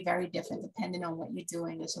it can be very different depending on what you're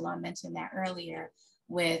doing. As Shalon mentioned that earlier,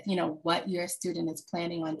 with what your student is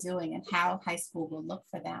planning on doing and how high school will look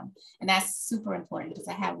for them. And that's super important, because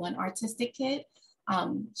I had one artistic kid.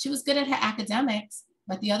 She was good at her academics,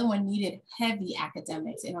 but the other one needed heavy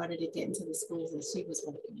academics in order to get into the schools that she was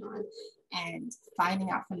working on. And finding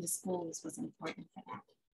out from the schools was important for that.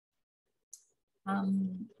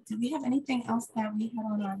 Do we have anything else that we had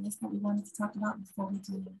on our list that we wanted to talk about before we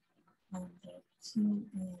do the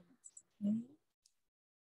Q&A?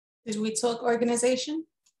 Did we talk organization?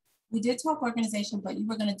 We did talk organization, but you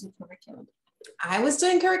were going to do curriculum. I was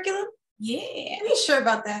doing curriculum? Yeah. Are you sure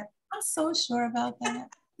about that? I'm so sure about that.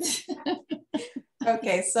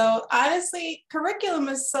 Okay, so honestly, curriculum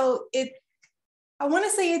is I want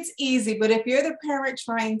to say it's easy, but if you're the parent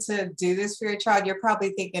trying to do this for your child, you're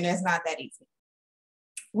probably thinking it's not that easy.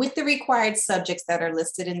 With the required subjects that are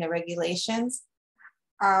listed in the regulations,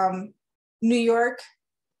 New York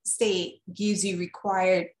State gives you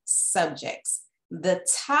required subjects. The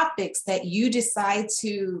topics that you decide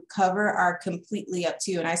to cover are completely up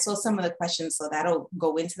to you. And I saw some of the questions, so that'll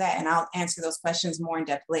go into that, and I'll answer those questions more in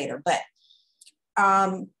depth later. But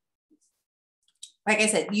like I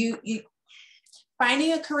said, you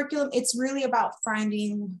finding a curriculum, it's really about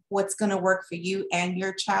finding what's going to work for you and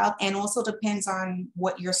your child, and also depends on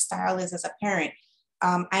what your style is as a parent.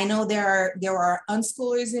 I know there are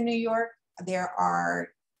unschoolers in New York.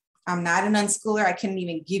 I'm not an unschooler. I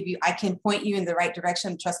can point you in the right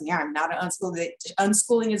direction. Trust me, I'm not an unschooler.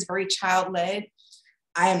 Unschooling is very child-led.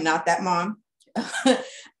 I am not that mom.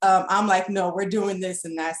 I'm like, no, we're doing this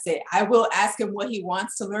and that's it. I will ask him what he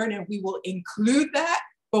wants to learn and we will include that,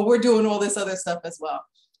 but we're doing all this other stuff as well.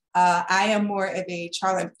 I am more of a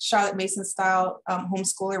Charlotte Mason style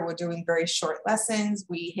homeschooler. We're doing very short lessons.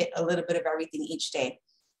 We hit a little bit of everything each day.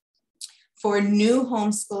 For new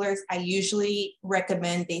homeschoolers, I usually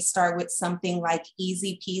recommend they start with something like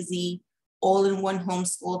easy peasy,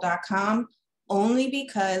 all-in-one-homeschool.com, only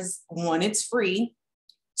because 1, it's free.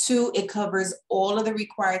 2, it covers all of the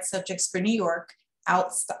required subjects for New York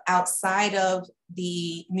outside of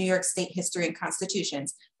the New York State history and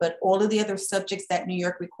constitutions, but all of the other subjects that New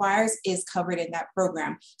York requires is covered in that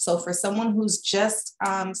program. So for someone who's just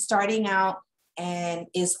starting out and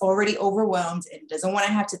is already overwhelmed and doesn't want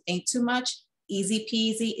to have to think too much, easy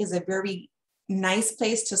peasy is a very nice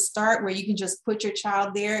place to start, where you can just put your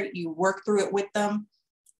child there, you work through it with them,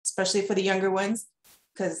 especially for the younger ones,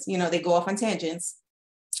 because they go off on tangents,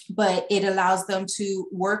 but it allows them to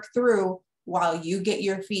work through while you get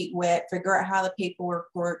your feet wet, figure out how the paperwork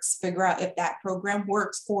works, figure out if that program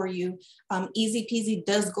works for you. Easy peasy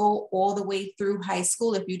does go all the way through high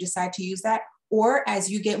school if you decide to use that. Or as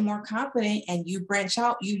you get more confident and you branch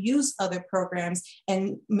out, you use other programs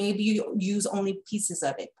and maybe you use only pieces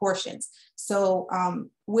of it, portions. So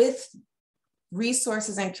with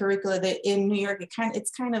resources and curricula that in New York,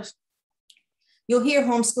 it's kind of, you'll hear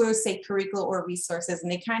homeschoolers say curricula or resources, and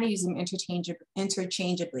they kind of use them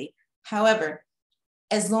interchangeably. However,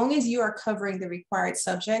 as long as you are covering the required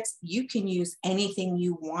subjects, you can use anything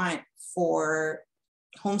you want for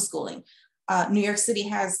homeschooling. New York City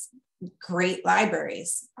has great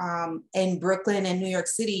libraries. In Brooklyn and New York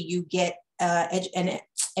City, you get an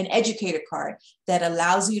educator card that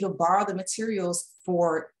allows you to borrow the materials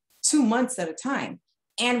for 2 months at a time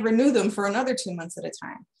and renew them for another 2 months at a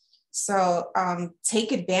time. So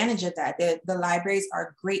take advantage of that. The libraries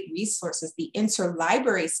are great resources. The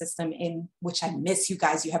interlibrary system, in which I miss, you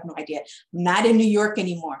guys, you have no idea. I'm not in New York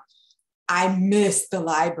anymore. I miss the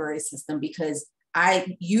library system because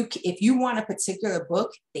if you want a particular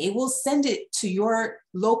book, they will send it to your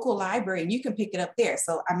local library and you can pick it up there.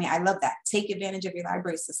 So, I mean, I love that. Take advantage of your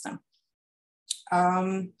library system.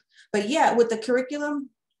 But yeah, with the curriculum,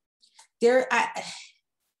 I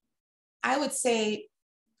would say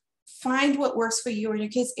find what works for you and your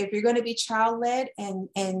kids. If you're going to be child-led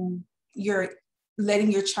and you're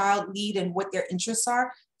letting your child lead in what their interests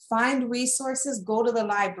are, find resources, go to the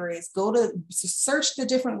libraries, search the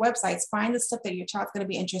different websites, find the stuff that your child's going to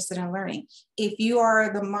be interested in learning. If you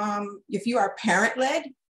are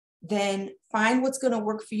parent-led, then find what's going to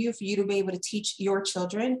work for you to be able to teach your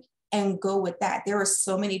children and go with that. There are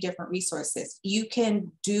so many different resources. You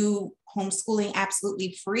can do homeschooling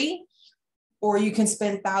absolutely free, or you can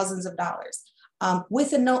spend thousands of dollars.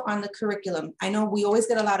 With a note on the curriculum, I know we always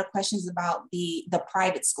get a lot of questions about the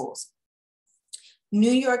private schools.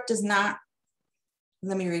 New York does not,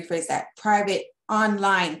 let me rephrase that, private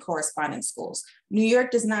online correspondence schools. New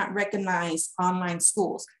York does not recognize online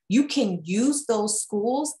schools. You can use those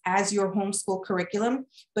schools as your homeschool curriculum,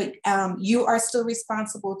 but you are still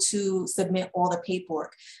responsible to submit all the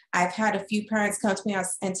paperwork. I've had a few parents come to me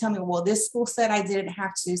and tell me, well, this school said I didn't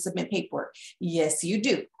have to submit paperwork. Yes, you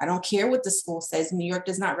do. I don't care what the school says. New York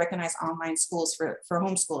does not recognize online schools for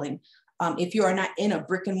homeschooling. If you are not in a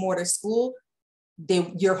brick and mortar school,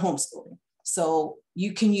 you're homeschooling. So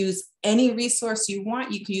you can use any resource you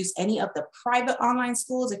want. You can use any of the private online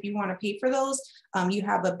schools if you want to pay for those. You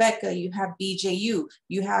have Abeka, you have BJU,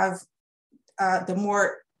 you have the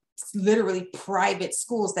more literally private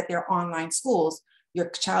schools that they're online schools. Your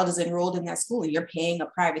child is enrolled in that school and you're paying a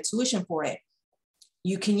private tuition for it.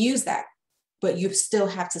 You can use that, but you still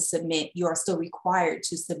have to submit. You are still required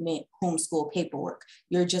to submit homeschool paperwork.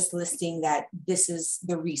 You're just listing that this is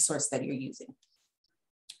the resource that you're using.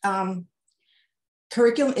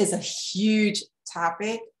 Curriculum is a huge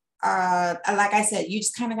topic. Like I said, you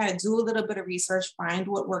just kind of got to do a little bit of research, find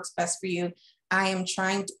what works best for you. I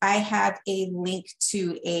have a link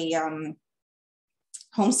to a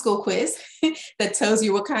homeschool quiz that tells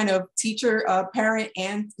you what kind of teacher, parent,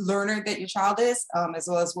 and learner that your child is, as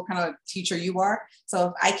well as what kind of teacher you are. So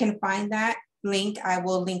if I can find that link, I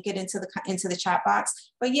will link it into the chat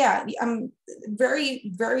box. But yeah, very,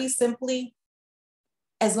 very simply,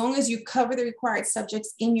 as long as you cover the required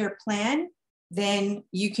subjects in your plan, then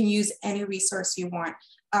you can use any resource you want.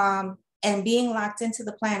 And being locked into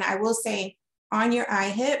the plan, I will say on your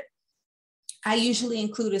IHIP, I usually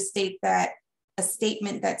include a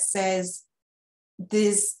statement that says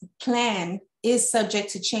this plan is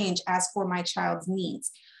subject to change as for my child's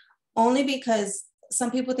needs. Only because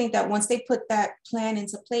some people think that once they put that plan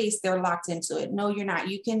into place, they're locked into it. No, you're not.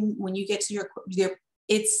 You can, when you get to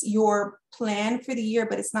it's your plan for the year,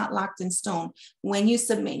 but it's not locked in stone. When you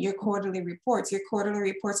submit your quarterly reports are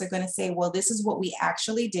going to say, well, this is what we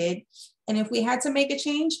actually did. And if we had to make a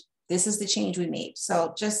change, this is the change we made.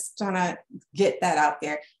 So just trying to get that out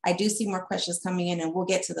there. I do see more questions coming in and we'll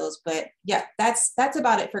get to those, but yeah, that's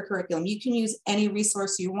about it for curriculum. You can use any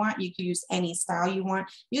resource you want. You can use any style you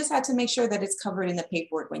want. You just have to make sure that it's covered in the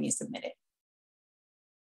paperwork when you submit it.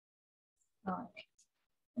 All right.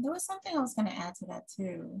 There was something I was going to add to that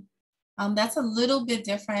too. That's a little bit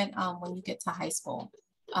different when you get to high school,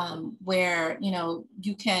 where,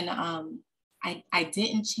 you can, I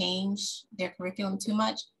didn't change their curriculum too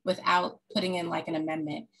much without putting in like an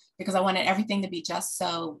amendment, because I wanted everything to be just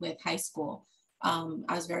so with high school. I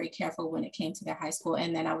was very careful when it came to their high school.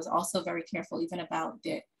 And then I was also very careful even about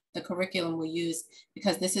the curriculum we use,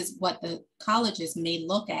 because this is what the colleges may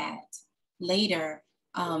look at later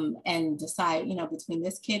and decide, between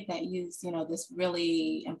this kid that used, this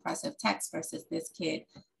really impressive text versus this kid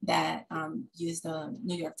that used the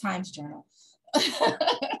New York Times Journal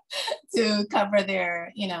to cover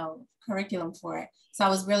their, curriculum for it. So I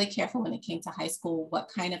was really careful when it came to high school,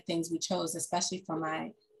 what kind of things we chose, especially for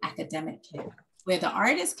my academic kid. Where the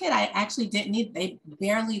artist kid, I actually they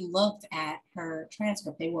barely looked at her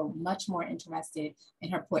transcript. They were much more interested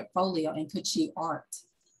in her portfolio and could she art.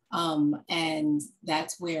 And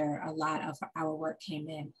that's where a lot of our work came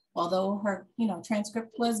in. Although her,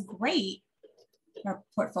 transcript was great, her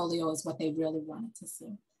portfolio is what they really wanted to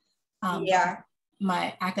see. Yeah.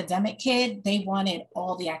 My academic kid, they wanted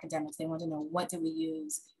all the academics. They wanted to know, what did we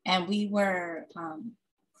use? And we were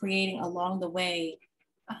creating along the way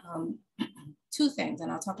two things.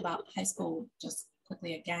 And I'll talk about high school just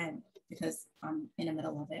quickly again, because I'm in the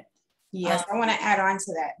middle of it. Yes, I want to add on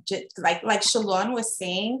to that. Just like Shalon was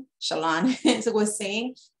saying,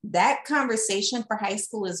 that conversation for high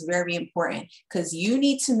school is very important, because you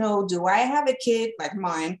need to know, do I have a kid like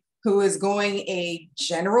mine who is going a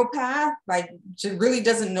general path, like really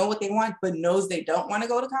doesn't know what they want, but knows they don't want to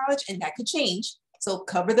go to college, and that could change. So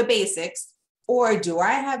cover the basics. Or do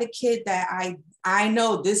I have a kid that I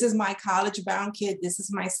know this is my college bound kid, this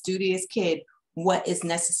is my studious kid, what is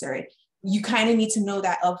necessary? You kind of need to know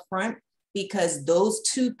that up front, because those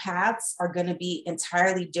two paths are going to be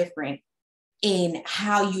entirely different in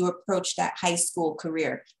how you approach that high school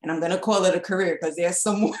career. And I'm going to call it a career because there's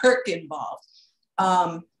some work involved.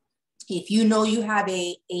 If you know you have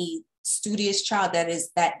a studious child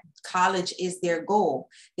that college is their goal,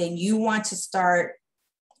 then you want to start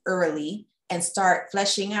early and start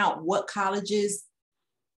fleshing out what colleges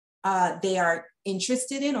they are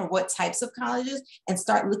interested in, or what types of colleges, and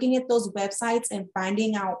start looking at those websites and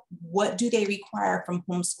finding out what do they require from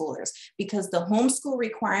homeschoolers, because the homeschool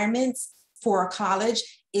requirements for a college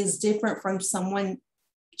is different from someone,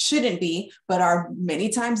 shouldn't be, but are many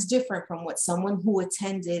times different from what someone who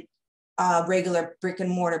attended regular brick and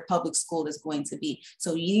mortar public school is going to be.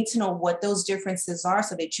 So you need to know what those differences are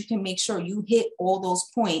so that you can make sure you hit all those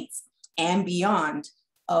points and beyond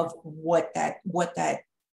of what that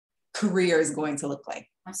career is going to look like.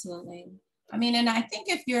 Absolutely. I mean, and I think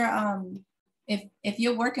if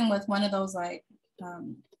you're working with one of those like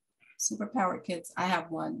super powered kids, I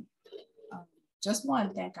have one, just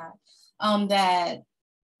one, thank God, that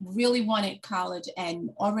really wanted college and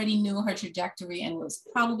already knew her trajectory and was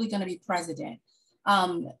probably going to be president.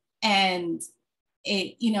 And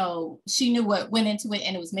it, you know, she knew what went into it,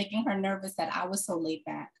 and it was making her nervous that I was so laid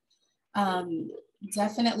back.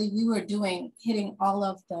 Definitely we were hitting all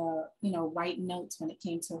of the, you know, right notes when it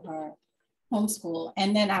came to her homeschool.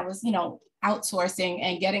 And then I was, you know, outsourcing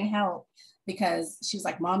and getting help because she was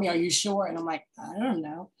like, "Mommy, are you sure?" And I'm like, "I don't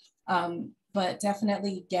know." But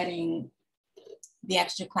definitely getting the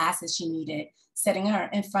extra classes she needed, setting her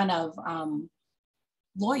in front of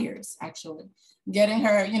lawyers, actually, getting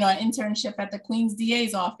her, you know, an internship at the Queen's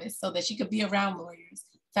DA's office so that she could be around lawyers,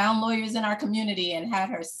 found lawyers in our community and had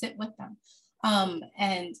her sit with them.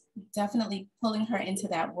 And definitely pulling her into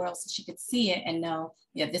that world so she could see it and know,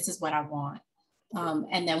 yeah, this is what I want.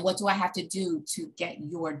 And then what do I have to do to get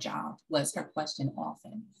your job was her question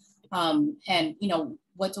often. And, you know,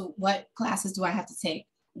 what classes do I have to take?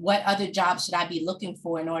 What other jobs should I be looking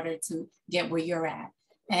for in order to get where you're at?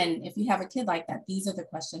 And if you have a kid like that, these are the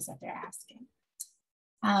questions that they're asking.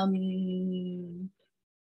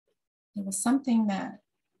 There was something that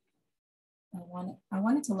I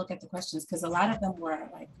wanted to look at the questions because a lot of them were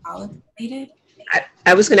like college related.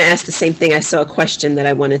 I was going to ask the same thing. I saw a question that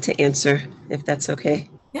I wanted to answer, if that's okay.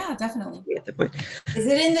 Yeah, definitely. Is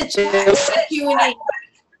it in the chat? Q&A?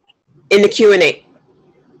 In the Q&A.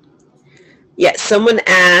 Yeah, someone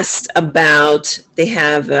asked about, they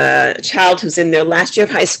have a child who's in their last year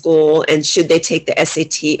of high school and should they take the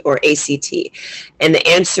SAT or ACT? And the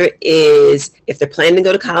answer is, if they're planning to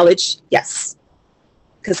go to college, yes,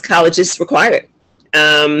 because college is required.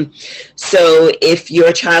 So if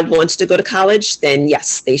your child wants to go to college, then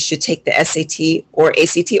yes, they should take the SAT or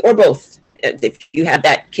ACT or both. If you have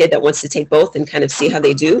that kid that wants to take both and kind of see how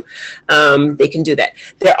they do, they can do that.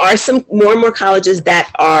 There are some more and more colleges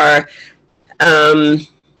that are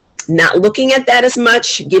not looking at that as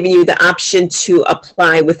much, giving you the option to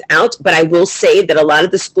apply without. But I will say that a lot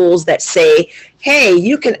of the schools that say, hey,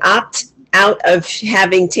 you can opt out of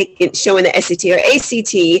having showing the SAT or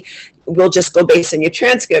ACT, we'll just go based on your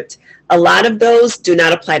transcript. A lot of those do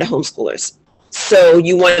not apply to homeschoolers. So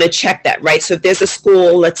you want to check that, right? So if there's a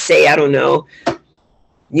school, let's say, I don't know,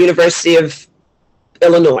 University of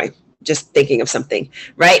Illinois, just thinking of something,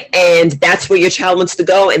 right? And that's where your child wants to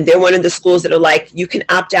go. And they're one of the schools that are like, you can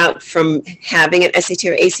opt out from having an SAT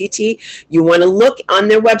or ACT. You want to look on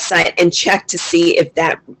their website and check to see if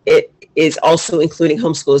it is also including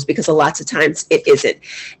homeschoolers, because a lot of times it isn't.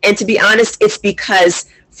 And to be honest, it's because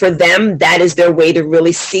for them, that is their way to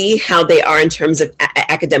really see how they are in terms of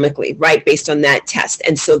academically, right? Based on that test.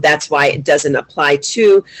 And so that's why it doesn't apply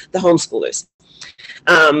to the homeschoolers.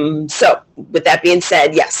 So with that being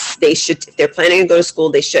said, yes, they should, if they're planning to go to school,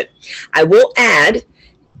 they should. I will add,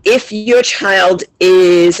 if your child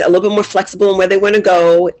is a little bit more flexible in where they want to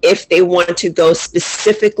go, if they want to go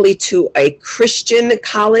specifically to a Christian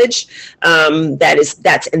college,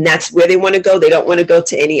 that's where they want to go, they don't want to go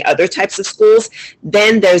to any other types of schools,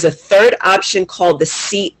 then there's a third option called the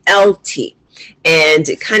CLT. And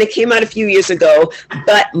it kind of came out a few years ago,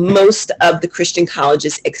 but most of the Christian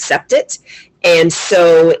colleges accept it. And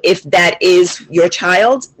so if that is your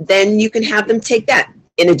child, then you can have them take that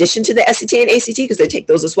in addition to the SAT and ACT, because they take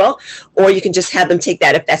those as well, or you can just have them take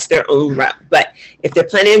that if that's their own route. But if they're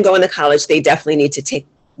planning on going to college, they definitely need to take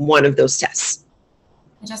one of those tests.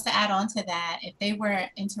 Just to add on to that, if they were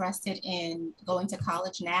interested in going to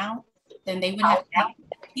college now, then they would have to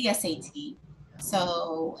take the SAT.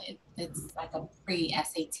 So it's like a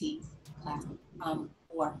pre-SAT class.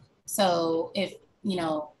 Or so if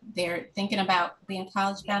they're thinking about being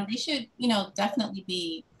college bound, they should definitely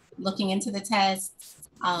be looking into the tests,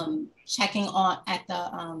 checking on at the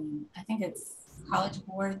I think it's College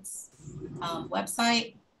Board's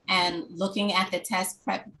website, and looking at the test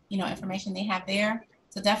prep information they have there.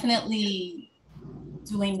 So definitely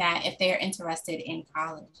doing that if they're interested in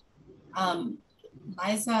college.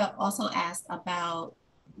 Liza also asked about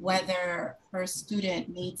whether her student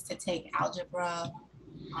needs to take algebra,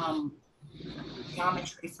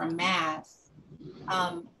 geometry for math,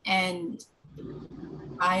 and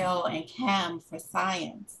bio and chem for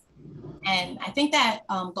science. And I think that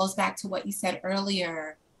goes back to what you said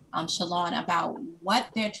earlier, Shalon, about what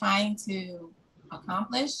they're trying to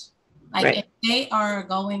accomplish. Like Right. if they are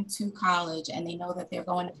going to college and they know that they're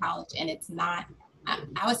going to college and it's not,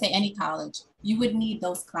 I would say any college, you would need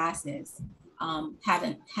those classes,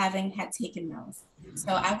 having had taken those.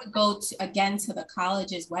 So I would go again to the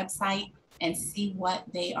college's website and see what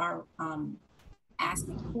they are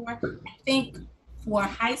asking for. I think for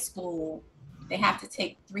high school, they have to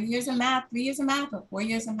take 3 years of math, or 4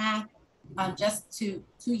 years of math, just 2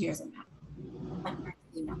 years of math.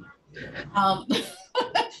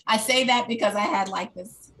 I say that because I had like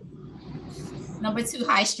this number 2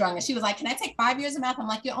 high strung, and she was like, "Can I take 5 years of math?" I'm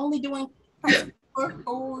like, "You're only doing for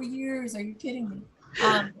 4 years. Are you kidding me?"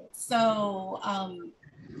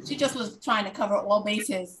 She just was trying to cover all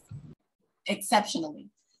bases exceptionally.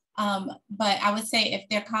 But I would say if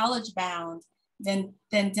they're college bound, then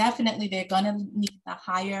definitely they're going to need the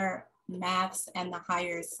higher maths and the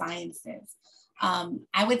higher sciences.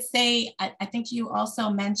 I would say, I think you also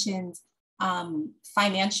mentioned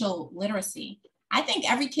financial literacy. I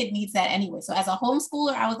think every kid needs that anyway. So as a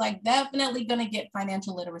homeschooler, I was like definitely going to get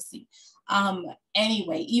financial literacy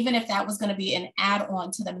anyway, even if that was going to be an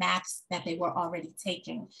add-on to the maths that they were already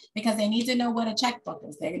taking, because they need to know what a checkbook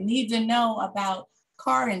is. They need to know about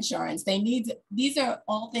car insurance. These are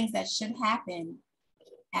all things that should happen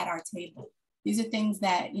at our table. These are things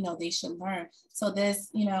that, they should learn. So this,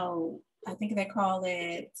 I think they call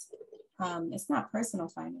it, it's not personal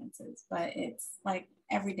finances, but it's like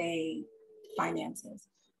everyday finances.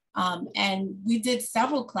 And we did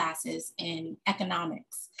several classes in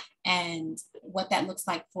economics and what that looks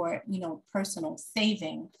like for, personal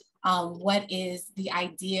saving. What is the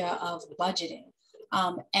idea of budgeting?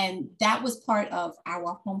 And that was part of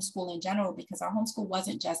our homeschool in general, because our homeschool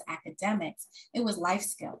wasn't just academics, it was life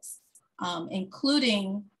skills,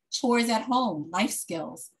 including chores at home, life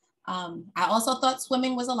skills. I also thought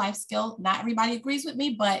swimming was a life skill. Not everybody agrees with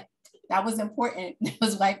me, but that was important. It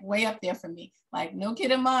was like way up there for me. Like no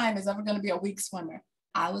kid of mine is ever going to be a weak swimmer.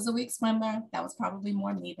 I was a weak swimmer. That was probably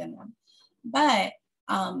more me than them. But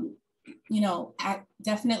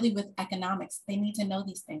definitely with economics, they need to know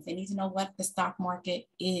these things. They need to know what the stock market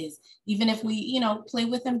is, even if we, play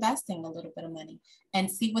with investing a little bit of money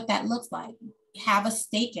and see what that looks like. Have a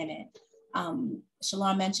stake in it.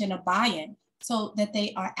 Shalon mentioned a buy-in, so that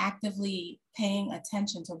they are actively paying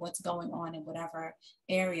attention to what's going on in whatever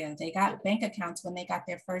area. They got bank accounts when they got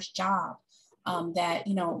their first job that,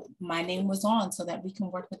 my name was on, so that we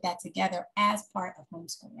can work with that together as part of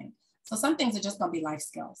homeschooling. So some things are just going to be life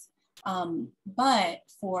skills. But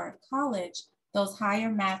for college, those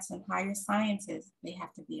higher maths and higher sciences, they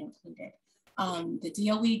have to be included. The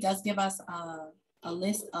DOE does give us a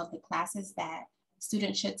list of the classes that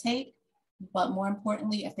students should take, but more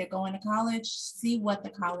importantly, if they're going to college, see what the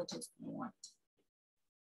colleges want.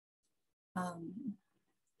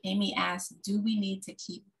 Amy asked, do we need to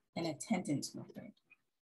keep an attendance record?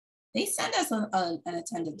 They send us an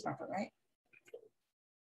attendance record, right?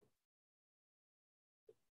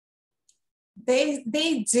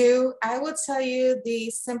 They do. I will tell you the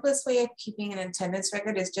simplest way of keeping an attendance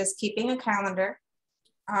record is just keeping a calendar.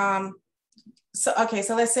 So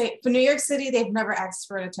let's say for New York City, they've never asked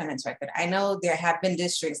for an attendance record. I know there have been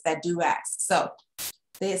districts that do ask. So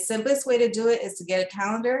the simplest way to do it is to get a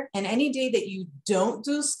calendar, and any day that you don't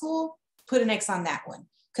do school, put an X on that one,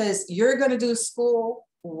 because you're going to do school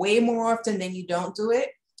way more often than you don't do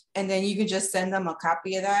it. And then you can just send them a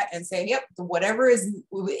copy of that and say, yep, whatever is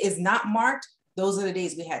not marked, those are the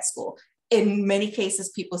days we had school. In many cases,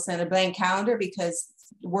 people send a blank calendar because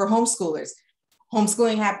we're homeschoolers.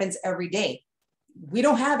 Homeschooling happens every day. We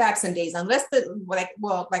don't have absent days unless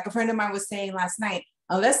like a friend of mine was saying last night,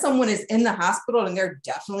 unless someone is in the hospital and they're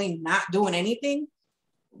definitely not doing anything,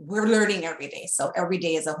 we're learning every day. So every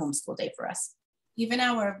day is a homeschool day for us. Even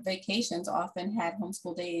our vacations often had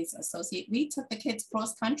homeschool days associated. We took the kids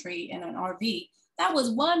cross country in an RV. That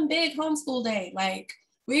was one big homeschool day. Like,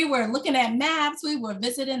 we were looking at maps. We were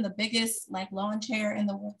visiting the biggest like lawn chair in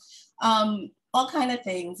the world, all kind of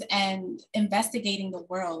things, and investigating the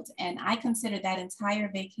world. And I consider that entire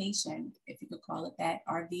vacation, if you could call it that,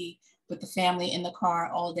 RV with the family in the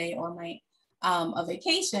car all day, all night, a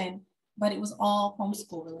vacation. But it was all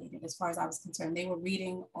homeschool related as far as I was concerned. They were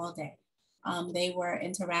reading all day. They were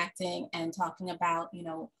interacting and talking about, you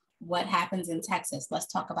know, what happens in Texas. Let's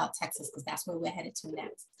talk about Texas because that's where we're headed to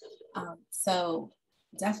next. So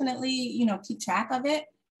definitely, you know, keep track of it.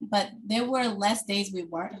 But there were less days we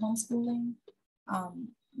weren't homeschooling.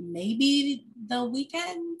 Maybe the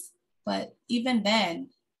weekends, but even then,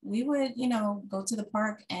 we would, you know, go to the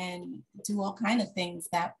park and do all kinds of things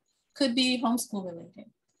that could be homeschool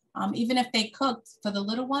related. Even if they cooked for the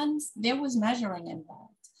little ones, there was measuring involved.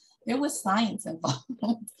 There was science involved.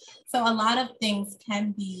 So a lot of things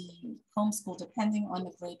can be homeschool depending on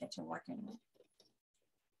the grade that you're working with.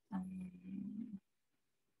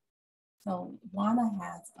 So Juana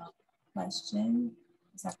has a question.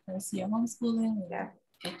 Is that first year homeschooling? Yeah.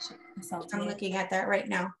 I'm looking at that right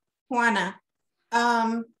now. Juana,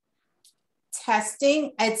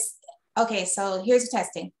 testing, it's, okay, so here's the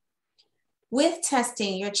testing. With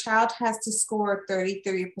testing, your child has to score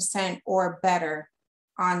 33% or better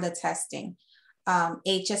on the testing.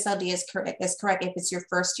 HSLD is correct if it's your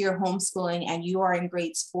first year homeschooling and you are in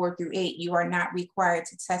grades 4 through 8, you are not required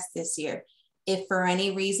to test this year. If for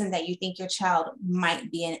any reason that you think your child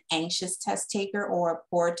might be an anxious test taker or a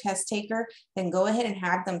poor test taker, then go ahead and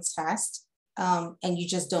have them test, and you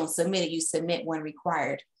just don't submit it. You submit when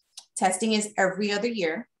required. Testing is every other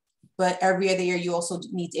year, but every other year you also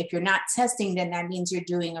need, if you're not testing, then that means you're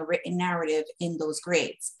doing a written narrative in those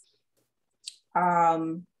grades.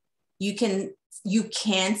 You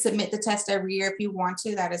can submit the test every year if you want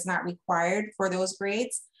to. That is not required for those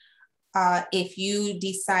grades. If you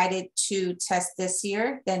decided to test this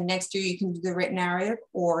year, then next year you can do the written narrative,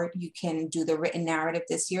 or you can do the written narrative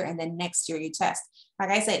this year and then next year you test. Like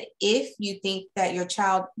I said, if you think that your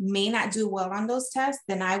child may not do well on those tests,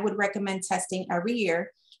 then I would recommend testing every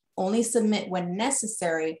year. Only submit when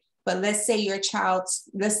necessary. But let's say you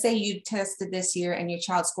tested this year and your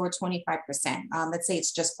child scored 25%. Let's say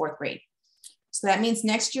it's just 4th grade. So that means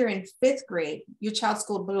next year in 5th grade, your child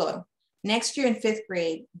scored below. Next year in 5th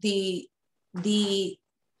grade, you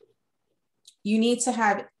need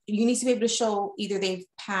to be able to show either they've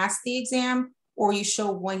passed the exam or you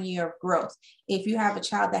show 1 year of growth. If you have a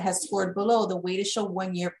child that has scored below, the way to show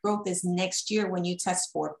 1 year of growth is next year when you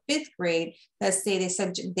test for 5th grade. Let's say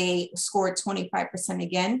they scored 25%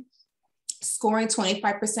 again. Scoring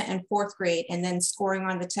 25% in 4th grade and then scoring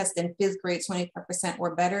on the test in 5th grade 25%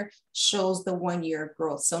 or better shows the 1 year of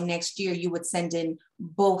growth. So next year you would send in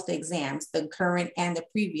both exams, the current and the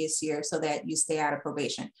previous year, so that you stay out of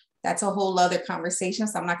probation. That's a whole other conversation,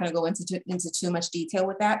 so I'm not going to go into too much detail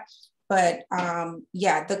with that. But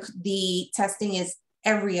yeah, the testing is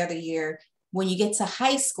every other year. When you get to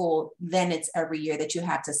high school, then it's every year that you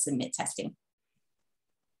have to submit testing.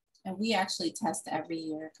 And we actually test every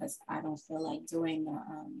year because I don't feel like doing the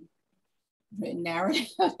written narrative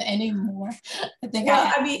anymore. I think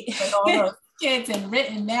with all those kids and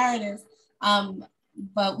written narratives.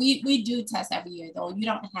 But we do test every year, though. You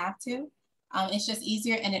don't have to. It's just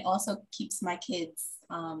easier, and it also keeps my kids,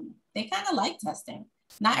 they kind of like testing.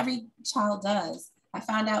 Not every child does. I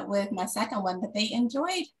found out with my second one that they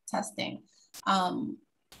enjoyed testing.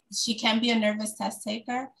 She can be a nervous test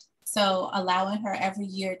taker. So allowing her every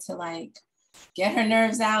year to like get her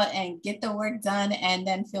nerves out and get the work done and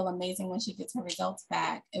then feel amazing when she gets her results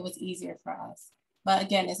back, it was easier for us. But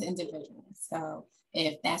again, it's individual. So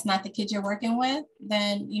if that's not the kid you're working with,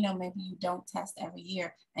 then, you know, maybe you don't test every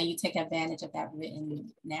year and you take advantage of that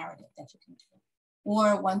written narrative that you can do.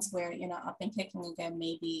 Or once we're, you know, up and kicking again,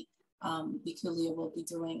 maybe Bikulia will be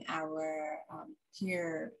doing our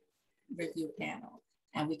peer review panel.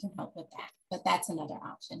 And we can help with that. But that's another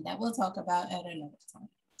option that we'll talk about at another time.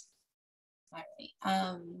 All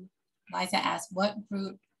right. Liza asked, what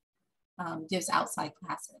group gives outside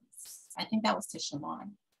classes? I think that was to Shalon.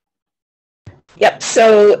 Yep.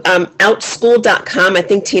 So outschool.com, I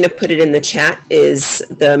think Tina put it in the chat, is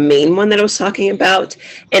the main one that I was talking about.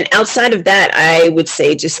 And outside of that, I would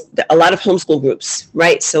say just a lot of homeschool groups,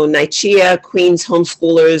 right? So NYCHEA, Queens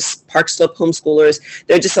Homeschoolers, Park Slope Homeschoolers.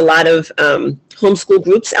 There are just a lot of homeschool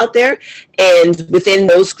groups out there. And within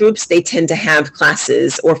those groups, they tend to have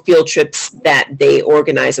classes or field trips that they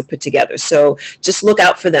organize or put together. So just look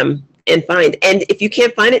out for them. and find. And if you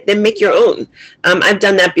can't find it, then make your own. I've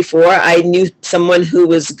done that before. I knew someone who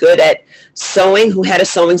was good at sewing, who had a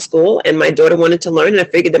sewing school, and my daughter wanted to learn, and I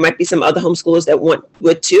figured there might be some other homeschoolers that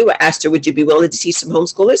would too. I asked her, would you be willing to teach some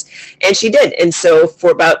homeschoolers? And she did. And so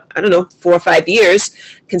for about, I don't know, 4 or 5 years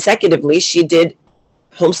consecutively, she did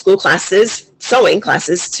homeschool classes, sewing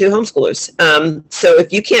classes to homeschoolers. So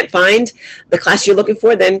if you can't find the class you're looking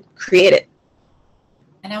for, then create it.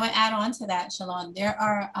 And I would add on to that, Shalon, there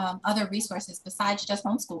are other resources besides just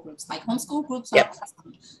homeschool groups. Like homeschool groups are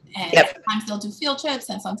awesome. And sometimes they'll do field trips,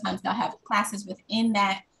 and sometimes they'll have classes within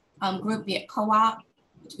that group, be it co-op,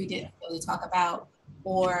 which we didn't really talk about,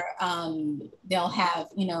 or they'll have,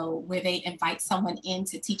 you know, where they invite someone in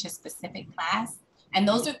to teach a specific class. And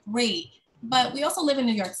those are great. But we also live in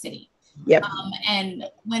New York City. Yep. And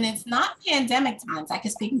when it's not pandemic times, I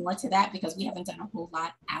can speak more to that because we haven't done a whole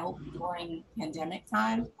lot out during pandemic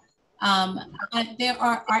time. But there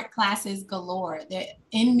are art classes galore. They're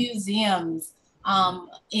in museums,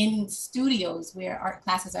 in studios where art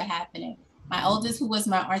classes are happening. My oldest, who was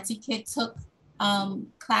my artsy kid, took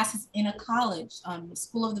classes in a college. The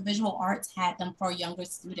School of the Visual Arts had them for younger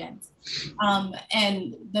students.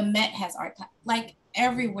 And the Met has art, like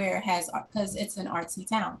everywhere has art, because it's an artsy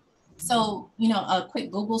town. So, you know, a quick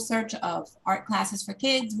Google search of art classes for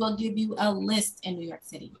kids will give you a list in New York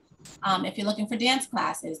City. If you're looking for dance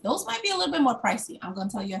classes, those might be a little bit more pricey. I'm going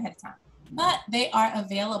to tell you ahead of time, but they are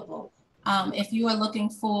available. If you are looking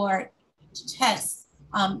for chess,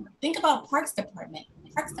 think about Parks Department.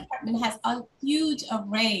 Parks Department has a huge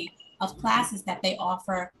array of classes that they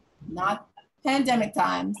offer, not pandemic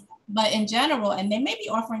times, but in general, and they may be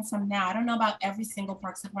offering some now. I don't know about every single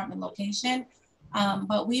Parks Department location,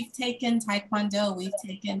 but we've taken Taekwondo, we've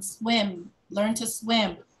taken swim, learn to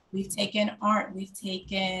swim, we've taken art, we've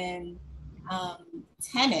taken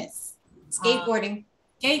tennis, skateboarding,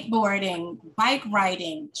 bike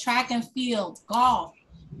riding, track and field, golf,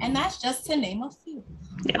 and that's just to name a few.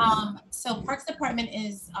 So Parks Department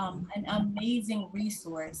is an amazing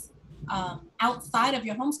resource outside of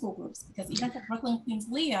your homeschool groups, because even for Brooklyn Queens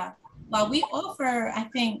Leah, while we offer, I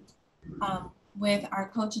think, with our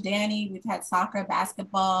coach Danny, we've had soccer,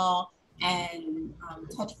 basketball, and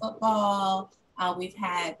touch football. We've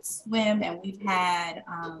had swim, and we've had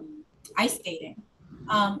ice skating.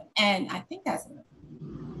 And I think that's it.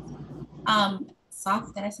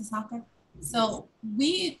 Soccer, did I say soccer? So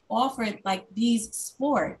we offered like these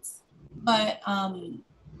sports, but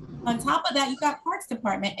on top of that, you got Parks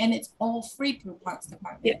Department, and it's all free through Parks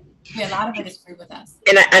Department. Yeah, a lot of it is free with us.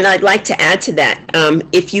 And I'd like to add to that,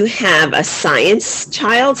 if you have a science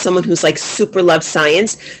child, someone who's like super loves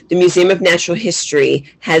science, the Museum of Natural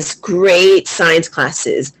History has great science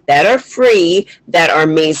classes that are free, that are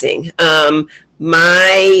amazing.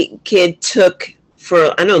 My kid took,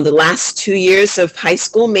 for, I don't know, the last 2 years of high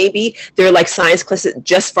school, maybe, there are like science classes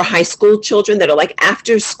just for high school children that are like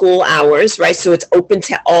after school hours, right? So it's open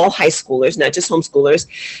to all high schoolers, not just homeschoolers.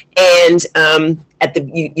 And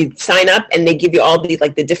you sign up, and they give you all the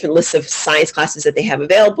like the different lists of science classes that they have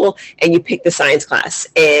available, and you pick the science class.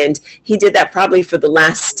 And he did that probably for the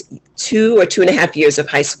last 2 or 2.5 years of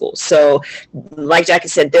high school. So like Jackie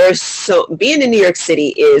said, being in New York City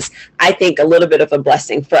is, I think, a little bit of a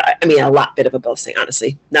blessing a lot bit of a blessing,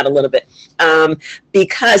 honestly, not a little bit,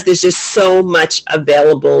 because there's just so much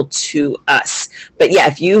available to us. But yeah,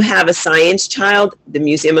 if you have a science child, the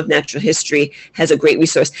Museum of Natural History has a great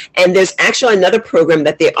resource. And there's actually another program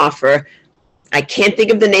that they offer. I can't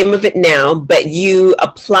think of the name of it now, but you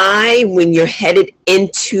apply when you're headed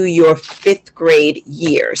into your 5th grade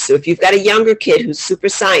year. So if you've got a younger kid who's super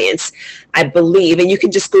science, I believe, and you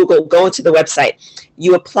can just go into the website,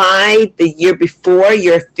 you apply the year before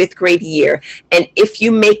your 5th grade year. And if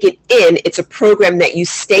you make it in, it's a program that you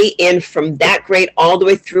stay in from that grade all the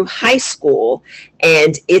way through high school.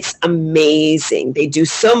 And it's amazing. They do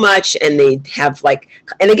so much, and they have like,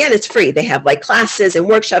 and again, it's free. They have like classes and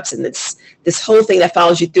workshops, and it's this whole thing that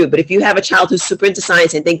follows you through. But if you have a child who's super into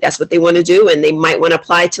science and think that's what they want to do, and they might want to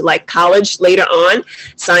apply to like college later on,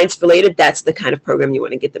 science related, that's the kind of program you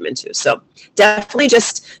want to get them into. So definitely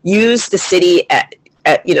just use the city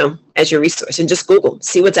as your resource, and just Google,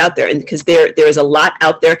 see what's out there. And because there is a lot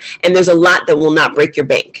out there, and there's a lot that will not break your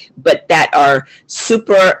bank, but that are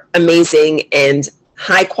super amazing and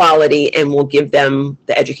high quality, and will give them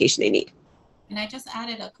the education they need. And I just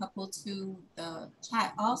added a couple to the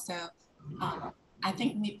chat also. I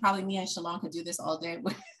think probably me and Shalon could do this all day.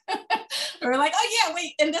 We're like, oh yeah,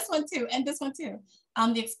 wait, and this one too, and this one too.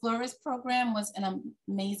 The Explorers program was an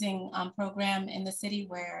amazing program in the city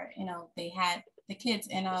where, you know, they had the kids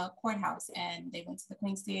in a courthouse and they went to the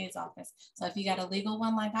Queen's DA's office. So if you got a legal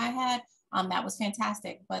one like I had, that was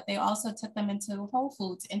fantastic. But they also took them into Whole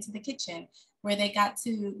Foods, into the kitchen, where they got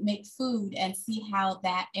to make food and see how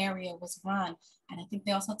that area was run. And I think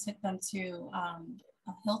they also took them to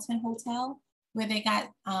a Hilton hotel where they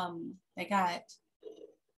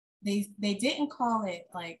didn't call it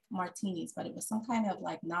like martinis, but it was some kind of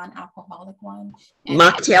like non-alcoholic one. And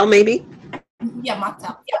mocktail, maybe? Yeah,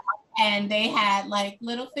 mocktail. Yeah. And they had like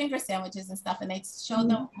little finger sandwiches and stuff, and they showed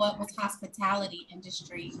them what was hospitality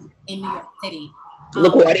industry in New York City.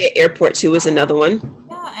 LaGuardia Airport too is another one.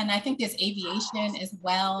 Yeah, and I think there's aviation as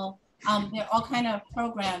well. There are all kind of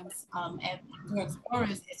programs, and through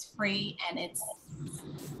Explorers, it's free and it's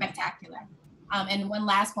spectacular. And one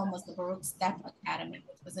last one was the Baruch Step Academy,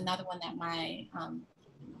 which was another one that my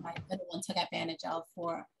little one took advantage of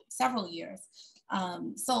for several years.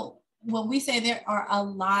 So when we say there are a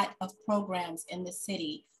lot of programs in the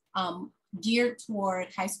city geared toward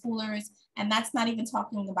high schoolers, and that's not even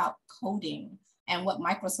talking about coding and what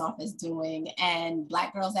Microsoft is doing and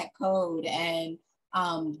Black Girls at Code and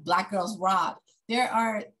Black Girls Rock.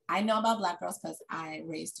 I know about Black girls because I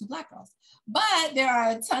raised 2 Black girls, but there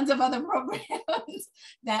are tons of other programs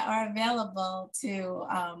that are available to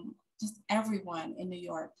just everyone in New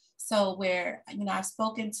York. So where, you know, I've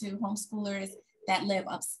spoken to homeschoolers that live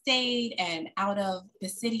upstate and out of the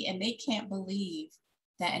city, and they can't believe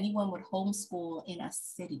that anyone would homeschool in a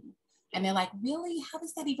city. And they're like, really? How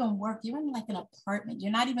does that even work? You're in like an apartment.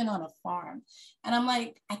 You're not even on a farm. And I'm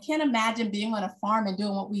like, I can't imagine being on a farm and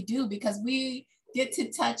doing what we do, because we get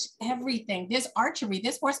to touch everything. There's archery,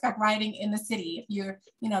 there's horseback riding in the city if you're,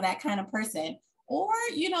 you know, that kind of person. Or,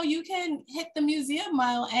 you know, you can hit the museum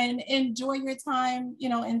mile and enjoy your time, you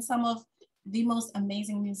know, in some of the most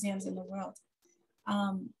amazing museums in the world.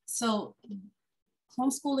 So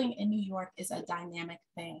homeschooling in New York is a dynamic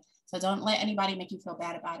thing. So don't let anybody make you feel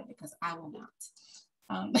bad about it, because I will not.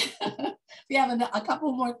 We have a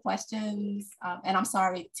couple more questions. And I'm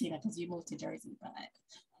sorry, Tina, because you moved to Jersey, but.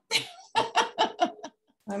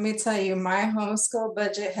 Let me tell you, my homeschool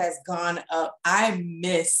budget has gone up. I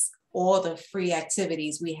miss all the free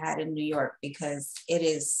activities we had in New York because it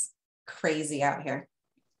is crazy out here.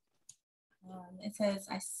 It says,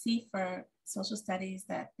 I see for social studies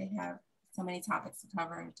that they have so many topics to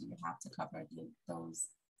cover. Do you have to cover those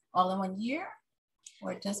all in one year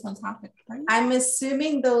or just one topic per year? I'm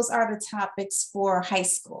assuming those are the topics for high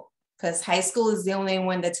school, because high school is the only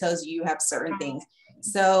one that tells you have certain things.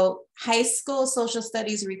 So high school social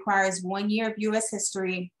studies requires 1 year of US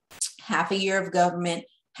history, half a year of government,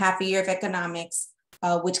 half a year of economics,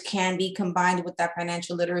 which can be combined with that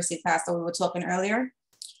financial literacy class that we were talking earlier.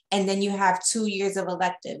 And then you have 2 years of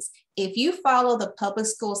electives. If you follow the public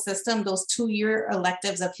school system, those 2-year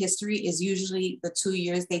electives of history is usually the 2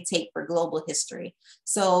 years they take for global history.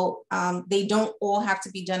 So they don't all have to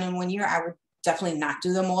be done in 1 year. I would definitely not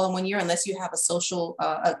do them all in 1 year unless you have a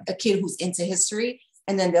kid who's into history,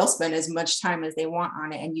 and then they'll spend as much time as they want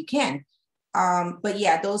on it, and you can. But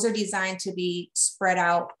yeah, those are designed to be spread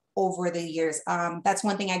out over the years. That's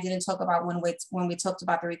one thing I didn't talk about when we talked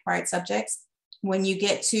about the required subjects. When you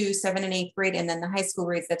get to 7th and 8th grade and then the high school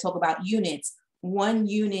grades that talk about units, 1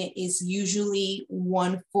 unit is usually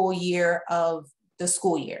 1 full year of the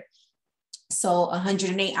school year. So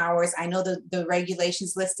 108 hours, I know the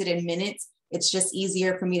regulations listed in minutes. It's just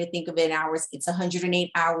easier for me to think of it in hours. It's 108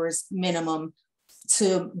 hours minimum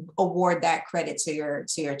to award that credit to your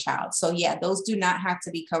child. So yeah, those do not have to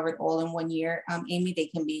be covered all in 1 year. Amy, they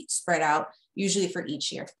can be spread out usually for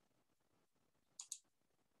each year.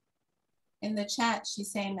 In the chat,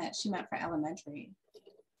 she's saying that she meant for elementary.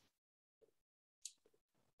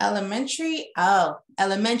 Elementary,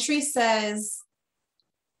 elementary says,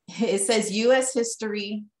 it says US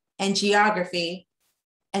history and geography.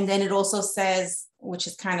 And then it also says, which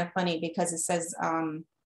is kind of funny because it says, how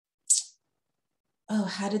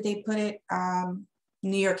did they put it?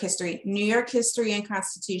 New York history. New York history and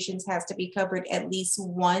constitutions has to be covered at least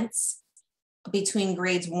once between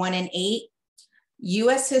grades 1 and 8.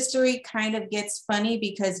 US history kind of gets funny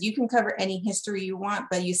because you can cover any history you want,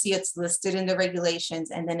 but you see it's listed in the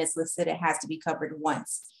regulations and then it's listed, it has to be covered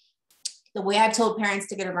once. The way I've told parents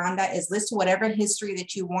to get around that is list whatever history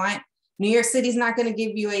that you want. New York City's not going to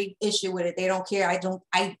give you an issue with it. They don't care.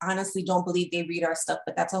 I honestly don't believe they read our stuff,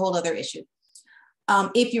 but that's a whole other issue.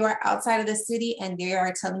 If you are outside of the city and they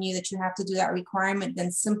are telling you that you have to do that requirement,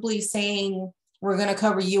 then simply saying we're going to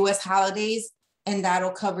cover US holidays, and that'll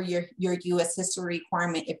cover your US history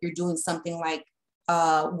requirement if you're doing something like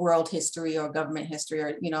world history or government history,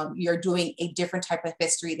 or, you're doing a different type of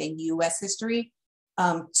history than US history.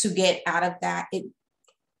 To get out of that,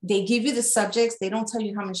 they give you the subjects, they don't tell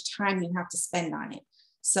you how much time you have to spend on it.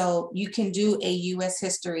 So you can do a US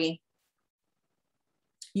history.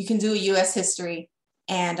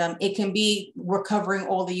 And it can be, we're covering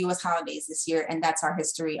all the US holidays this year, and that's our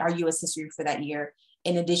history, our US history for that year,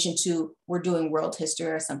 in addition to we're doing world history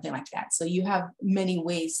or something like that. So you have many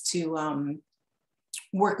ways to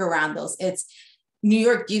work around those. New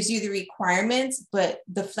York gives you the requirements, but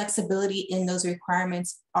the flexibility in those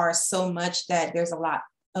requirements are so much that there's a lot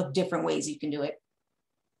of different ways you can do it.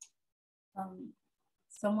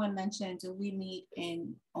 Someone mentioned, do we meet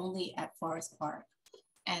only at Forest Park?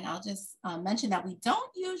 And I'll just mention that we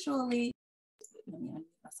don't usually,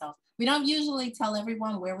 we don't usually tell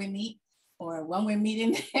everyone where we meet or when we're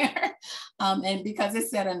meeting there. And because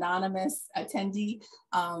it's an anonymous attendee,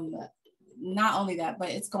 not only that, but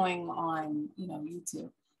it's going on,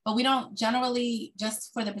 YouTube. But we don't generally,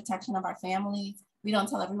 just for the protection of our families, we don't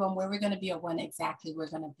tell everyone where we're going to be or when exactly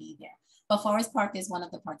we're going to be there. But Forest Park is one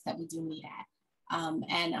of the parks that we do meet at.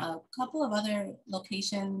 And a couple of other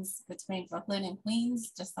locations between Brooklyn and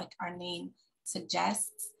Queens, just like our name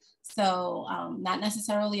suggests. So not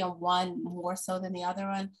necessarily on one more so than the other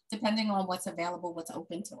one, depending on what's available, what's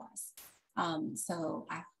open to us. So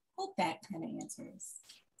I hope that kind of answers.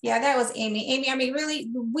 Yeah, that was Amy. Amy, I mean, really,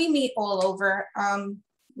 we meet all over.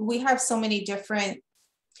 We have so many different,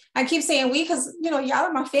 I keep saying we, because, y'all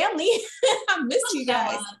are my family. I miss you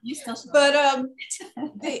guys. You still show. But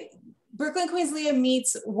Brooklyn Queenslia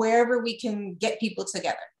meets wherever we can get people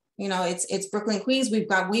together. It's Brooklyn, Queens. We've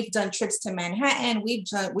done trips to Manhattan. We've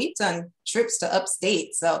done trips to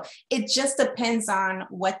upstate. So it just depends on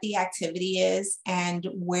what the activity is and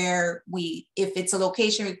where if it's a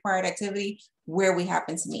location required activity, where we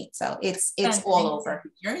happen to meet. So it's all over.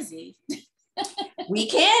 Jersey. We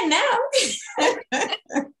can now.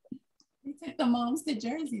 We took the moms to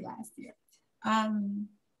Jersey last year. And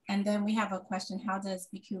then we have a question: how does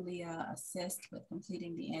Biculia assist with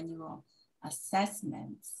completing the annual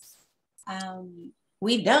assessments?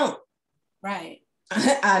 We don't. Right.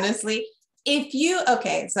 Honestly,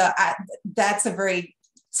 that's a very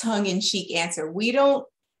tongue-in-cheek answer. We don't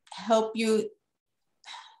help you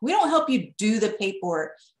do the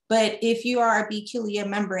paperwork, but if you are a Biculia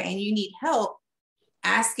member and you need help,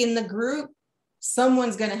 ask in the group,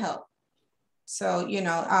 someone's going to help. So,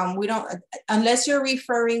 we don't, unless you're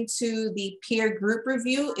referring to the peer group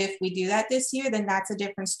review, if we do that this year, then that's a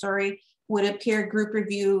different story. With a peer group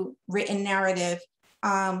review written narrative,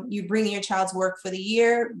 you bring your child's work for the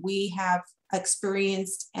year. We have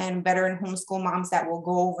experienced and veteran homeschool moms that will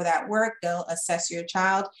go over that work. They'll assess your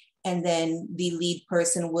child, and then the lead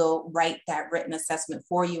person will write that written assessment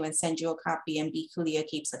for you and send you a copy, and Biculia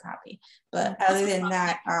keeps a copy. But other than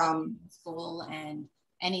that, school and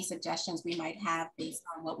any suggestions we might have based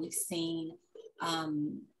on what we've seen,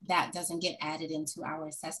 that doesn't get added into our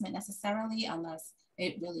assessment necessarily, unless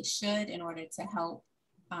it really should, in order to help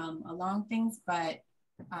along things. But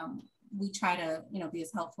we try to, be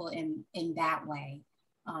as helpful in that way,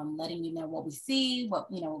 letting you know what we see,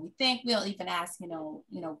 what we think. We'll even ask,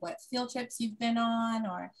 what field trips you've been on,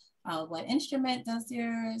 or what instrument does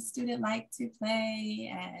your student like to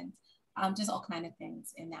play, and just all kind of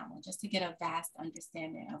things in that one, just to get a vast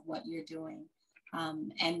understanding of what you're doing,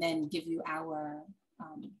 and then give you our,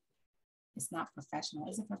 it's not professional,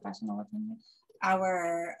 is it professional opinion?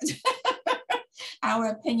 Our, our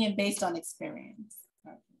opinion based on experience.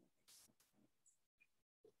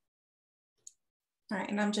 All right,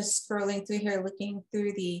 and I'm just scrolling through here, looking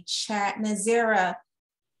through the chat. Nazira,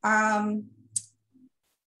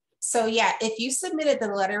 so yeah, if you submitted the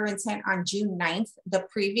letter of intent on June 9th, the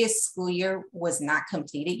previous school year was not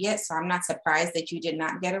completed yet, so I'm not surprised that you did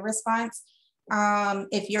not get a response.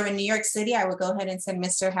 If you're in New York City, I would go ahead and send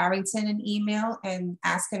Mr. Harrington an email and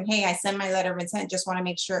ask him, hey, I sent my letter of intent, just want to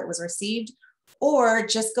make sure it was received. Or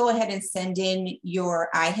just go ahead and send in your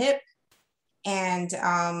IHIP, and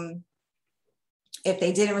if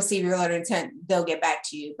they didn't receive your letter of intent, they'll get back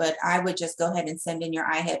to you. But I would just go ahead and send in your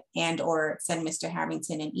IHIP or send Mr.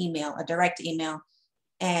 Harrington an email, a direct email,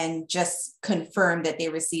 and just confirm that they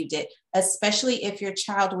received it, especially if your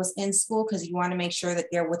child was in school, because you want to make sure that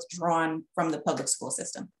they're withdrawn from the public school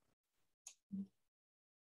system.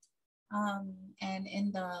 And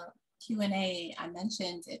in the Q&A, I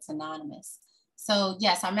mentioned it's anonymous. So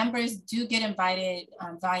yes, our members do get invited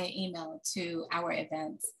via email to our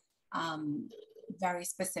events, very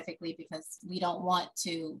specifically because we don't want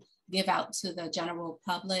to give out to the general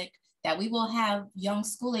public that we will have young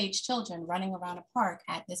school age children running around a park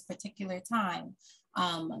at this particular time.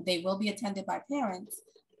 They will be attended by parents,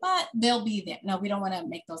 but they'll be there. No, we don't want to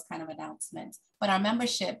make those kind of announcements, but our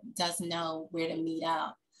membership does know where to meet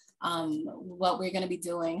up, what we're going to be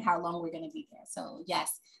doing, how long we're going to be there. So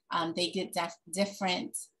yes, they get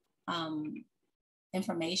different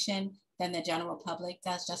information than the general public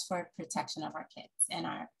does, just for protection of our kids and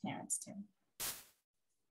our parents too.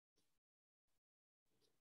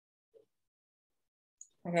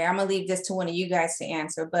 Okay, I'm gonna leave this to one of you guys to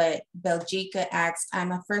answer, but Belgica asks,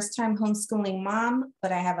 I'm a first-time homeschooling mom,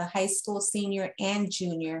 but I have a high school senior and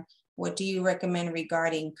junior. What do you recommend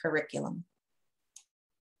regarding curriculum?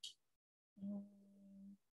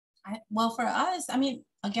 Well, for us, I mean,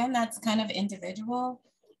 again, that's kind of individual.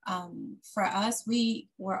 For us, we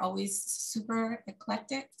were always super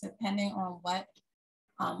eclectic depending on what,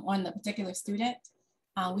 on the particular student.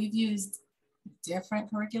 We've used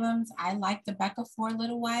different curriculums. I liked the Becca for a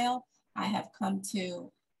little while. I have come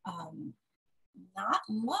to not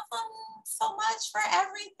love them so much for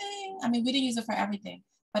everything. I mean, we didn't use it for everything,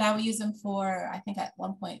 but I would use them for, I think at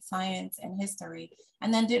one point, science and history,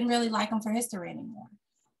 and then didn't really like them for history anymore.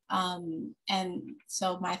 And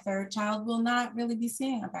so my third child will not really be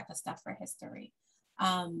seeing Rebecca stuff for history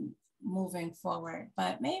moving forward,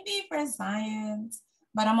 but maybe for science,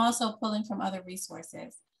 but I'm also pulling from other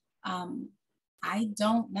resources. I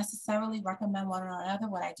don't necessarily recommend one or another.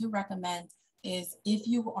 What I do recommend is if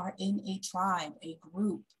you are in a tribe, a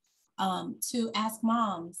group, to ask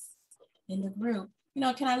moms in the group, you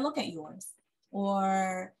know, can I look at yours?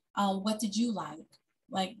 Or what did you like?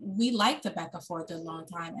 Like, we liked Rebecca for a good long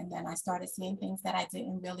time, and then I started seeing things that I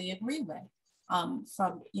didn't really agree with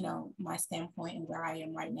from, you know, my standpoint and where I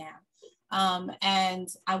am right now. And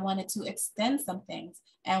I wanted to extend some things,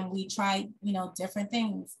 and we tried, you know, different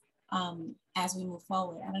things as we move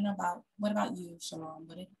forward. I don't know about, what about you, Shalom?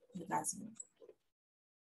 What did you guys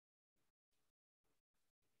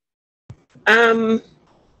do?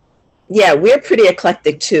 Yeah, we're pretty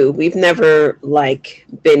eclectic too. We've never like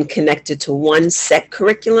been connected to one set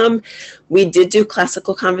curriculum. We did do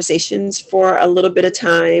classical conversations for a little bit of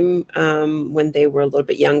time when they were a little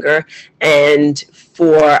bit younger. And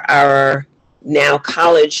for our now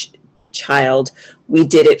college child, we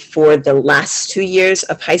did it for the last 2 years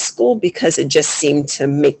of high school because it just seemed to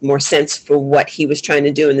make more sense for what he was trying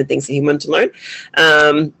to do and the things that he wanted to learn.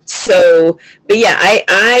 But yeah,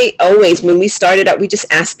 I always, when we started out, we just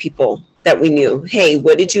asked people that we knew, hey,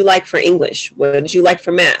 what did you like for English? What did you like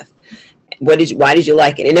for math? Why did you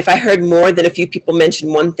like it? And if I heard more than a few people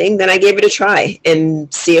mention one thing, then I gave it a try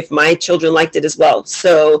and see if my children liked it as well.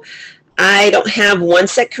 So I don't have one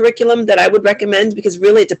set curriculum that I would recommend because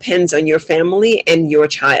really it depends on your family and your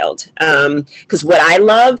child. Because what I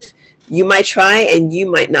love, you might try and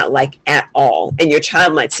you might not like at all. And your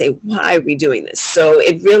child might say, why are we doing this? So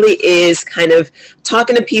it really is kind of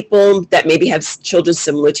talking to people that maybe have children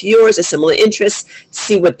similar to yours or similar interests,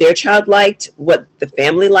 see what their child liked, what the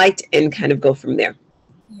family liked, and kind of go from there.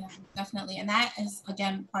 Yeah, definitely. And that is,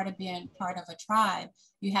 again, part of being part of a tribe.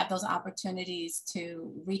 You have those opportunities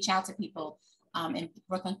to reach out to people. In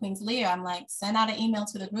Brooklyn, Queens, Lear, I'm like, send out an email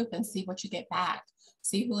to the group and see what you get back.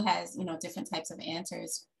 See who has, you know, different types of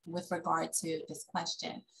answers with regard to this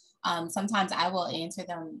question. Sometimes I will answer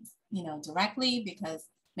them, you know, directly because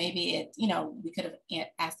maybe it, you know, we could have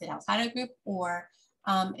asked it outside of the group, or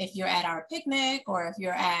if you're at our picnic, or if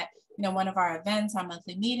you're at, you know, one of our events, our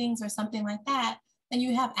monthly meetings or something like that, then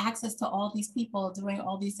you have access to all these people doing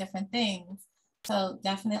all these different things. So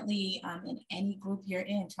definitely in any group you're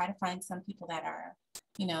in, try to find some people that are,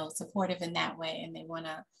 you know, supportive in that way, and they want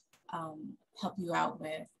to help you out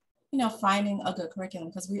with, you know, finding a good curriculum,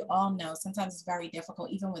 because we all know sometimes it's very difficult,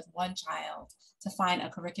 even with one child, to find a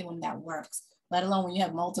curriculum that works, let alone when you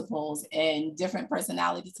have multiples and different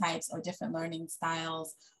personality types or different learning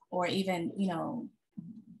styles, or even, you know,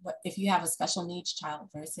 if you have a special needs child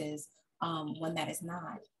versus one that is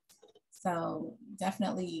not. So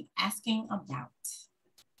definitely asking about.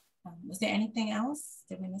 Was there anything else?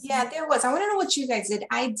 Did we miss Yeah, there was. I want to know what you guys did.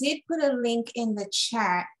 I did put a link in the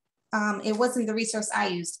chat. It wasn't the resource I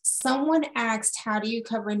used. Someone asked, how do you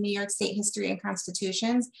cover New York State history and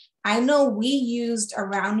constitutions? I know we used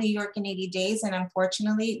Around New York in 80 Days, and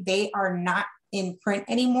unfortunately, they are not in print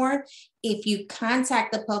anymore. If you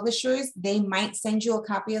contact the publishers, they might send you a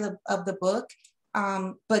copy of the book.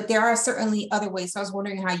 But there are certainly other ways. So I was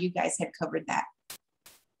wondering how you guys had covered that.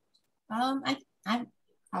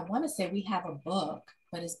 I want to say we have a book,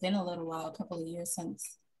 but it's been a little while, a couple of years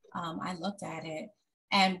since I looked at it.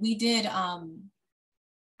 And we did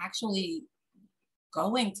actually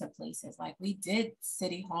going to places. Like we did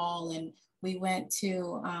City Hall, and we went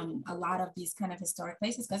to a lot of these kind of historic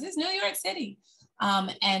places because it's New York City,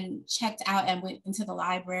 and checked out and went into the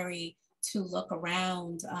library to look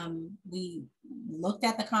around. We looked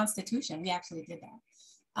at the Constitution. We actually did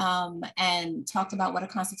that, and talked about what a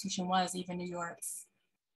Constitution was, even New York's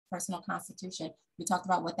personal Constitution. We talked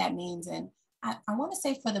about what that means. And I want to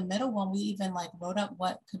say for the middle one, we even like wrote up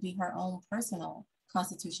what could be her own personal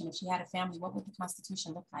Constitution. If she had a family, what would the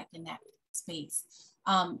Constitution look like in that space?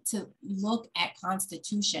 To look at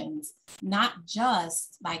constitutions, not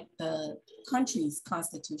just like the country's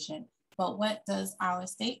constitution, but what does our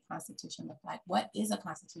state constitution look like? What is a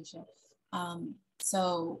constitution?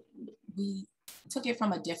 So we took it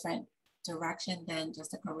from a different direction than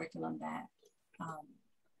just a curriculum that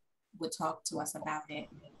would talk to us about it,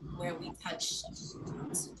 where we touch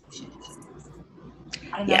constitutions.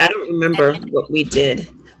 I don't remember what we did,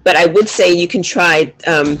 but I would say you can try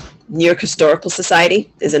New York Historical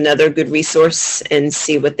Society is another good resource, and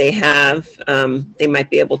see what they have. They might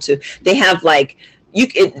be able to. They have like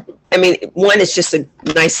one is just a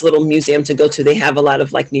nice little museum to go to. They have a lot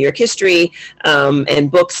of like New York history and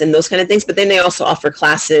books and those kind of things, but then they also offer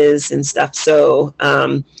classes and stuff. So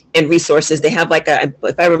and resources. They have like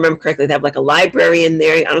if I remember correctly, they have like a library in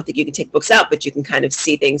there. I don't think you can take books out, but you can kind of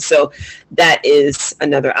see things. So that is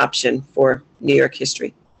another option for New York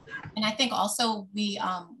history. And I think also we,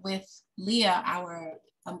 with Leah, our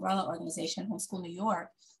umbrella organization, Homeschool New York,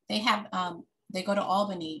 they have, they go to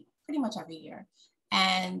Albany pretty much every year,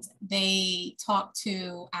 and they talk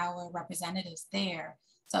to our representatives there.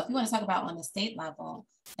 So if you want to talk about on the state level,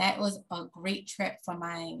 that was a great trip for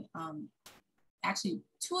my, actually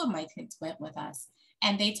 2 of my kids went with us,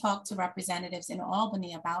 and they talked to representatives in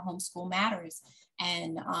Albany about homeschool matters.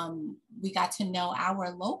 And we got to know our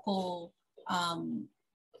local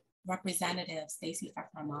representative, Stacy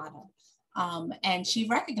Farmata. And she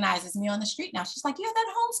recognizes me on the street now. She's like, "You're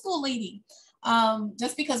that homeschool lady."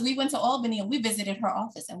 Just because we went to Albany and we visited her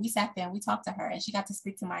office, and we sat there and we talked to her, and she got to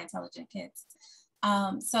speak to my intelligent kids.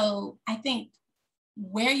 So I think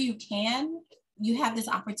where you can, you have this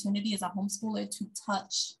opportunity as a homeschooler to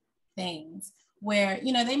touch things where,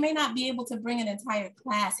 you know, they may not be able to bring an entire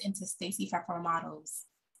class into Stacy Farmato's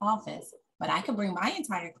office, but I could bring my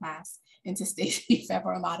entire class into Stacy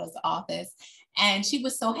Farmato's office. And she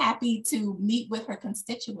was so happy to meet with her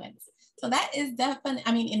constituents. So that is definitely,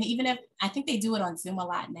 I mean, and even if, I think they do it on Zoom a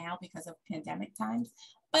lot now because of pandemic times,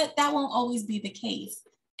 but that won't always be the case.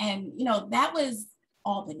 And, you know, that was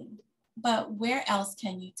Albany. But where else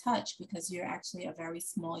can you touch, because you're actually a very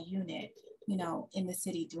small unit, you know, in the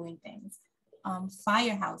city doing things?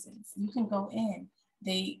 Firehouses, you can go in.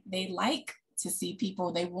 They like to see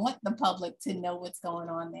people. They want the public to know what's going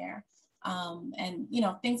on there. And, you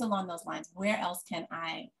know, things along those lines. Where else can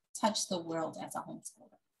I touch the world as a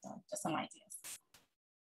homeschooler? So just some ideas.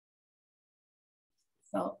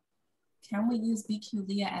 So can we use BQ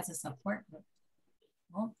Leah as a support group?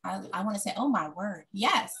 Well, I want to say, oh my word,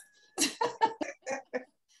 yes.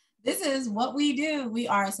 This is what we do. We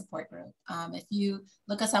are a support group. If you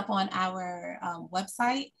look us up on our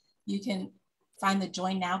website, you can find the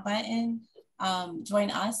Join Now button,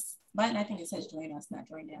 Join Us button. I think it says Join Us, not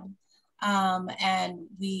Join Now. And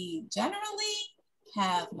we generally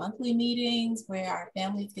have monthly meetings where our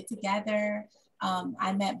families get together.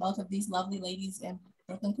 I met both of these lovely ladies in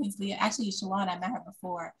Brooklyn, Queens. Actually, Shalon, I met her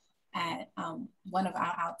before at one of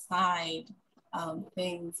our outside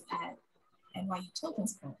things at NYU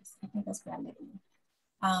Children's Chorus. I think that's where I met you.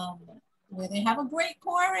 Where they have a great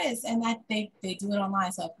chorus, and that they do it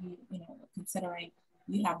online. So if you know, considering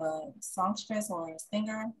you have a songstress or a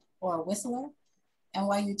singer or a whistler,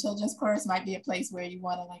 NYU Children's Chorus might be a place where you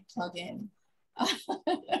want to like plug in.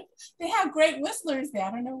 They have great whistlers there.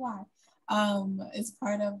 I don't know why. It's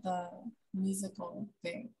part of the musical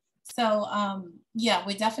thing. So yeah,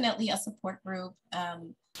 we're definitely a support group.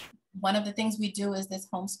 One of the things we do is this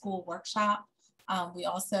homeschool workshop. We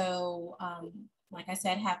also, like I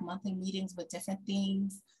said, have monthly meetings with different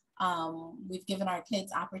themes. We've given our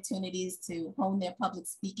kids opportunities to hone their public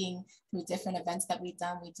speaking through different events that we've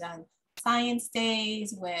done. We've done science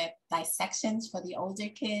days with dissections for the older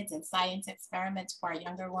kids and science experiments for our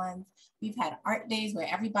younger ones. We've had art days where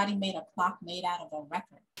everybody made a clock made out of a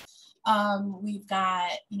record. We've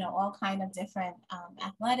got, you know, all kind of different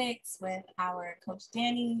athletics with our coach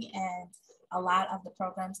Danny, and a lot of the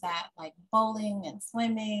programs that like bowling and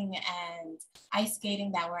swimming and ice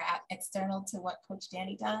skating that were external to what Coach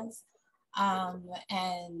Danny does.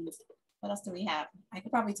 And what else do we have? I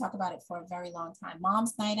could probably talk about it for a very long time.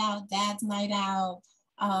 Mom's night out, dad's night out,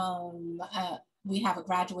 We have a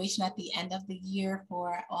graduation at the end of the year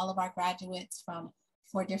for all of our graduates from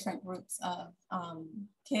 4 different groups of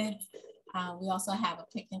kids. We also have a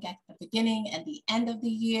picnic at the beginning and the end of the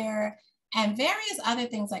year, and various other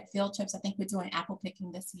things like field trips. I think we're doing apple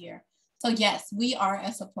picking this year. So yes, we are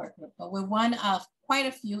a support group, but we're one of quite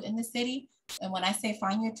a few in the city. And when I say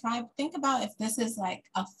find your tribe, think about if this is like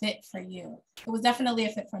a fit for you. It was definitely a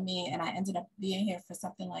fit for me, and I ended up being here for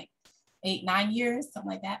something like 8-9 years,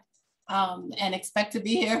 something like that, and expect to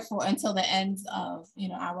be here for until the end of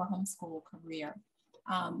our homeschool career.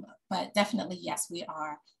 But definitely, yes, we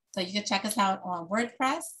are. So you can check us out on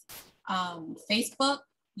WordPress, Facebook,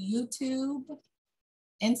 YouTube,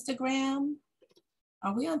 Instagram.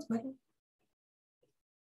 Are we on Twitter?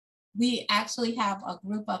 We actually have a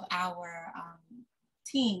group of our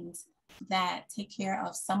teams that take care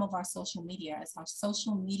of some of our social media. It's our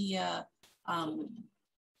social media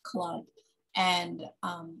club, and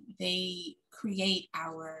they create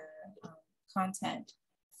our content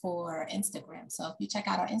for Instagram. So if you check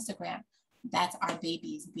out our Instagram, that's our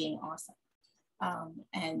babies being awesome.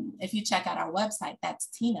 And if you check out our website, that's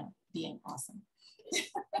Tina being awesome.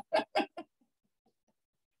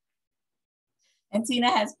 And Tina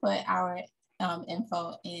has put our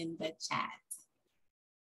info in the chat.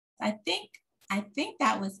 I think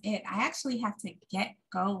that was it. I actually have to get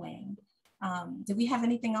going. Do we have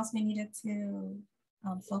anything else we needed to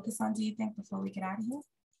focus on, do you think, before we get out of here?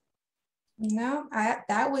 No,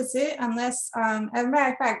 that was it. Unless, as a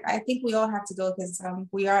matter of fact, I think we all have to go because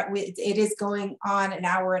it is going on an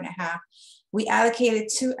hour and a half. We allocated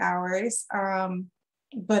 2 hours,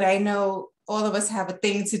 but I know all of us have a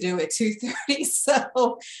thing to do at 2:30.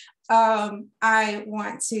 So I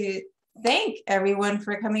want to thank everyone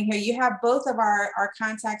for coming here. You have both of our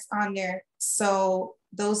contacts on there. So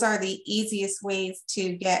those are the easiest ways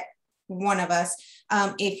to get one of us.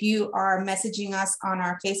 If you are messaging us on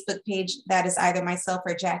our Facebook page, that is either myself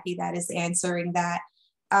or Jackie that is answering that.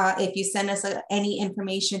 If you send us any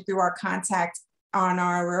information through our contact on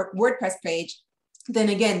our WordPress page, then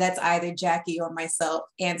again, that's either Jackie or myself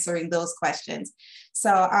answering those questions.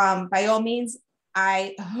 So by all means,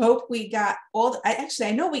 I hope we got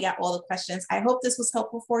I know we got all the questions. I hope this was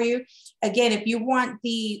helpful for you. Again, if you want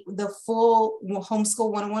the full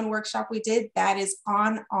Homeschool 101 workshop we did, that is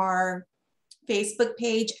on our Facebook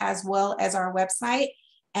page as well as our website.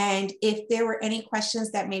 And if there were any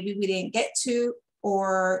questions that maybe we didn't get to,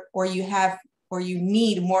 or you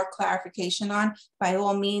need more clarification on, by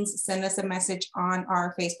all means, send us a message on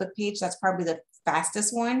our Facebook page. That's probably the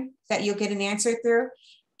fastest one that you'll get an answer through.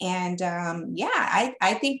 And yeah,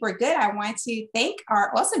 I think we're good. I want to thank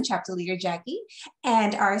our awesome chapter leader, Jackie,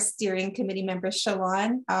 and our steering committee member,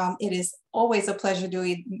 Shalon. It is always a pleasure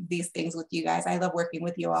doing these things with you guys. I love working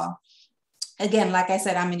with you all. Again, like I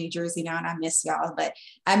said, I'm in New Jersey now and I miss y'all, but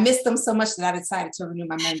I miss them so much that I decided to renew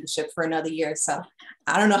my membership for another year. So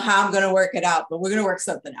I don't know how I'm going to work it out, but we're going to work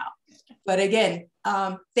something out. But again,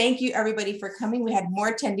 thank you everybody for coming. We had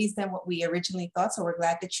more attendees than what we originally thought, so we're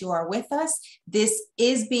glad that you are with us. This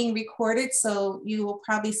is being recorded, so you will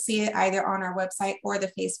probably see it either on our website or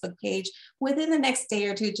the Facebook page within the next day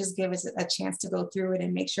or two. Just give us a chance to go through it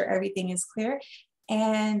and make sure everything is clear.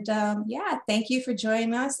 And yeah, thank you for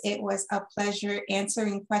joining us. It was a pleasure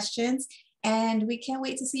answering questions, and we can't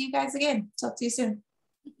wait to see you guys again. Talk to you soon.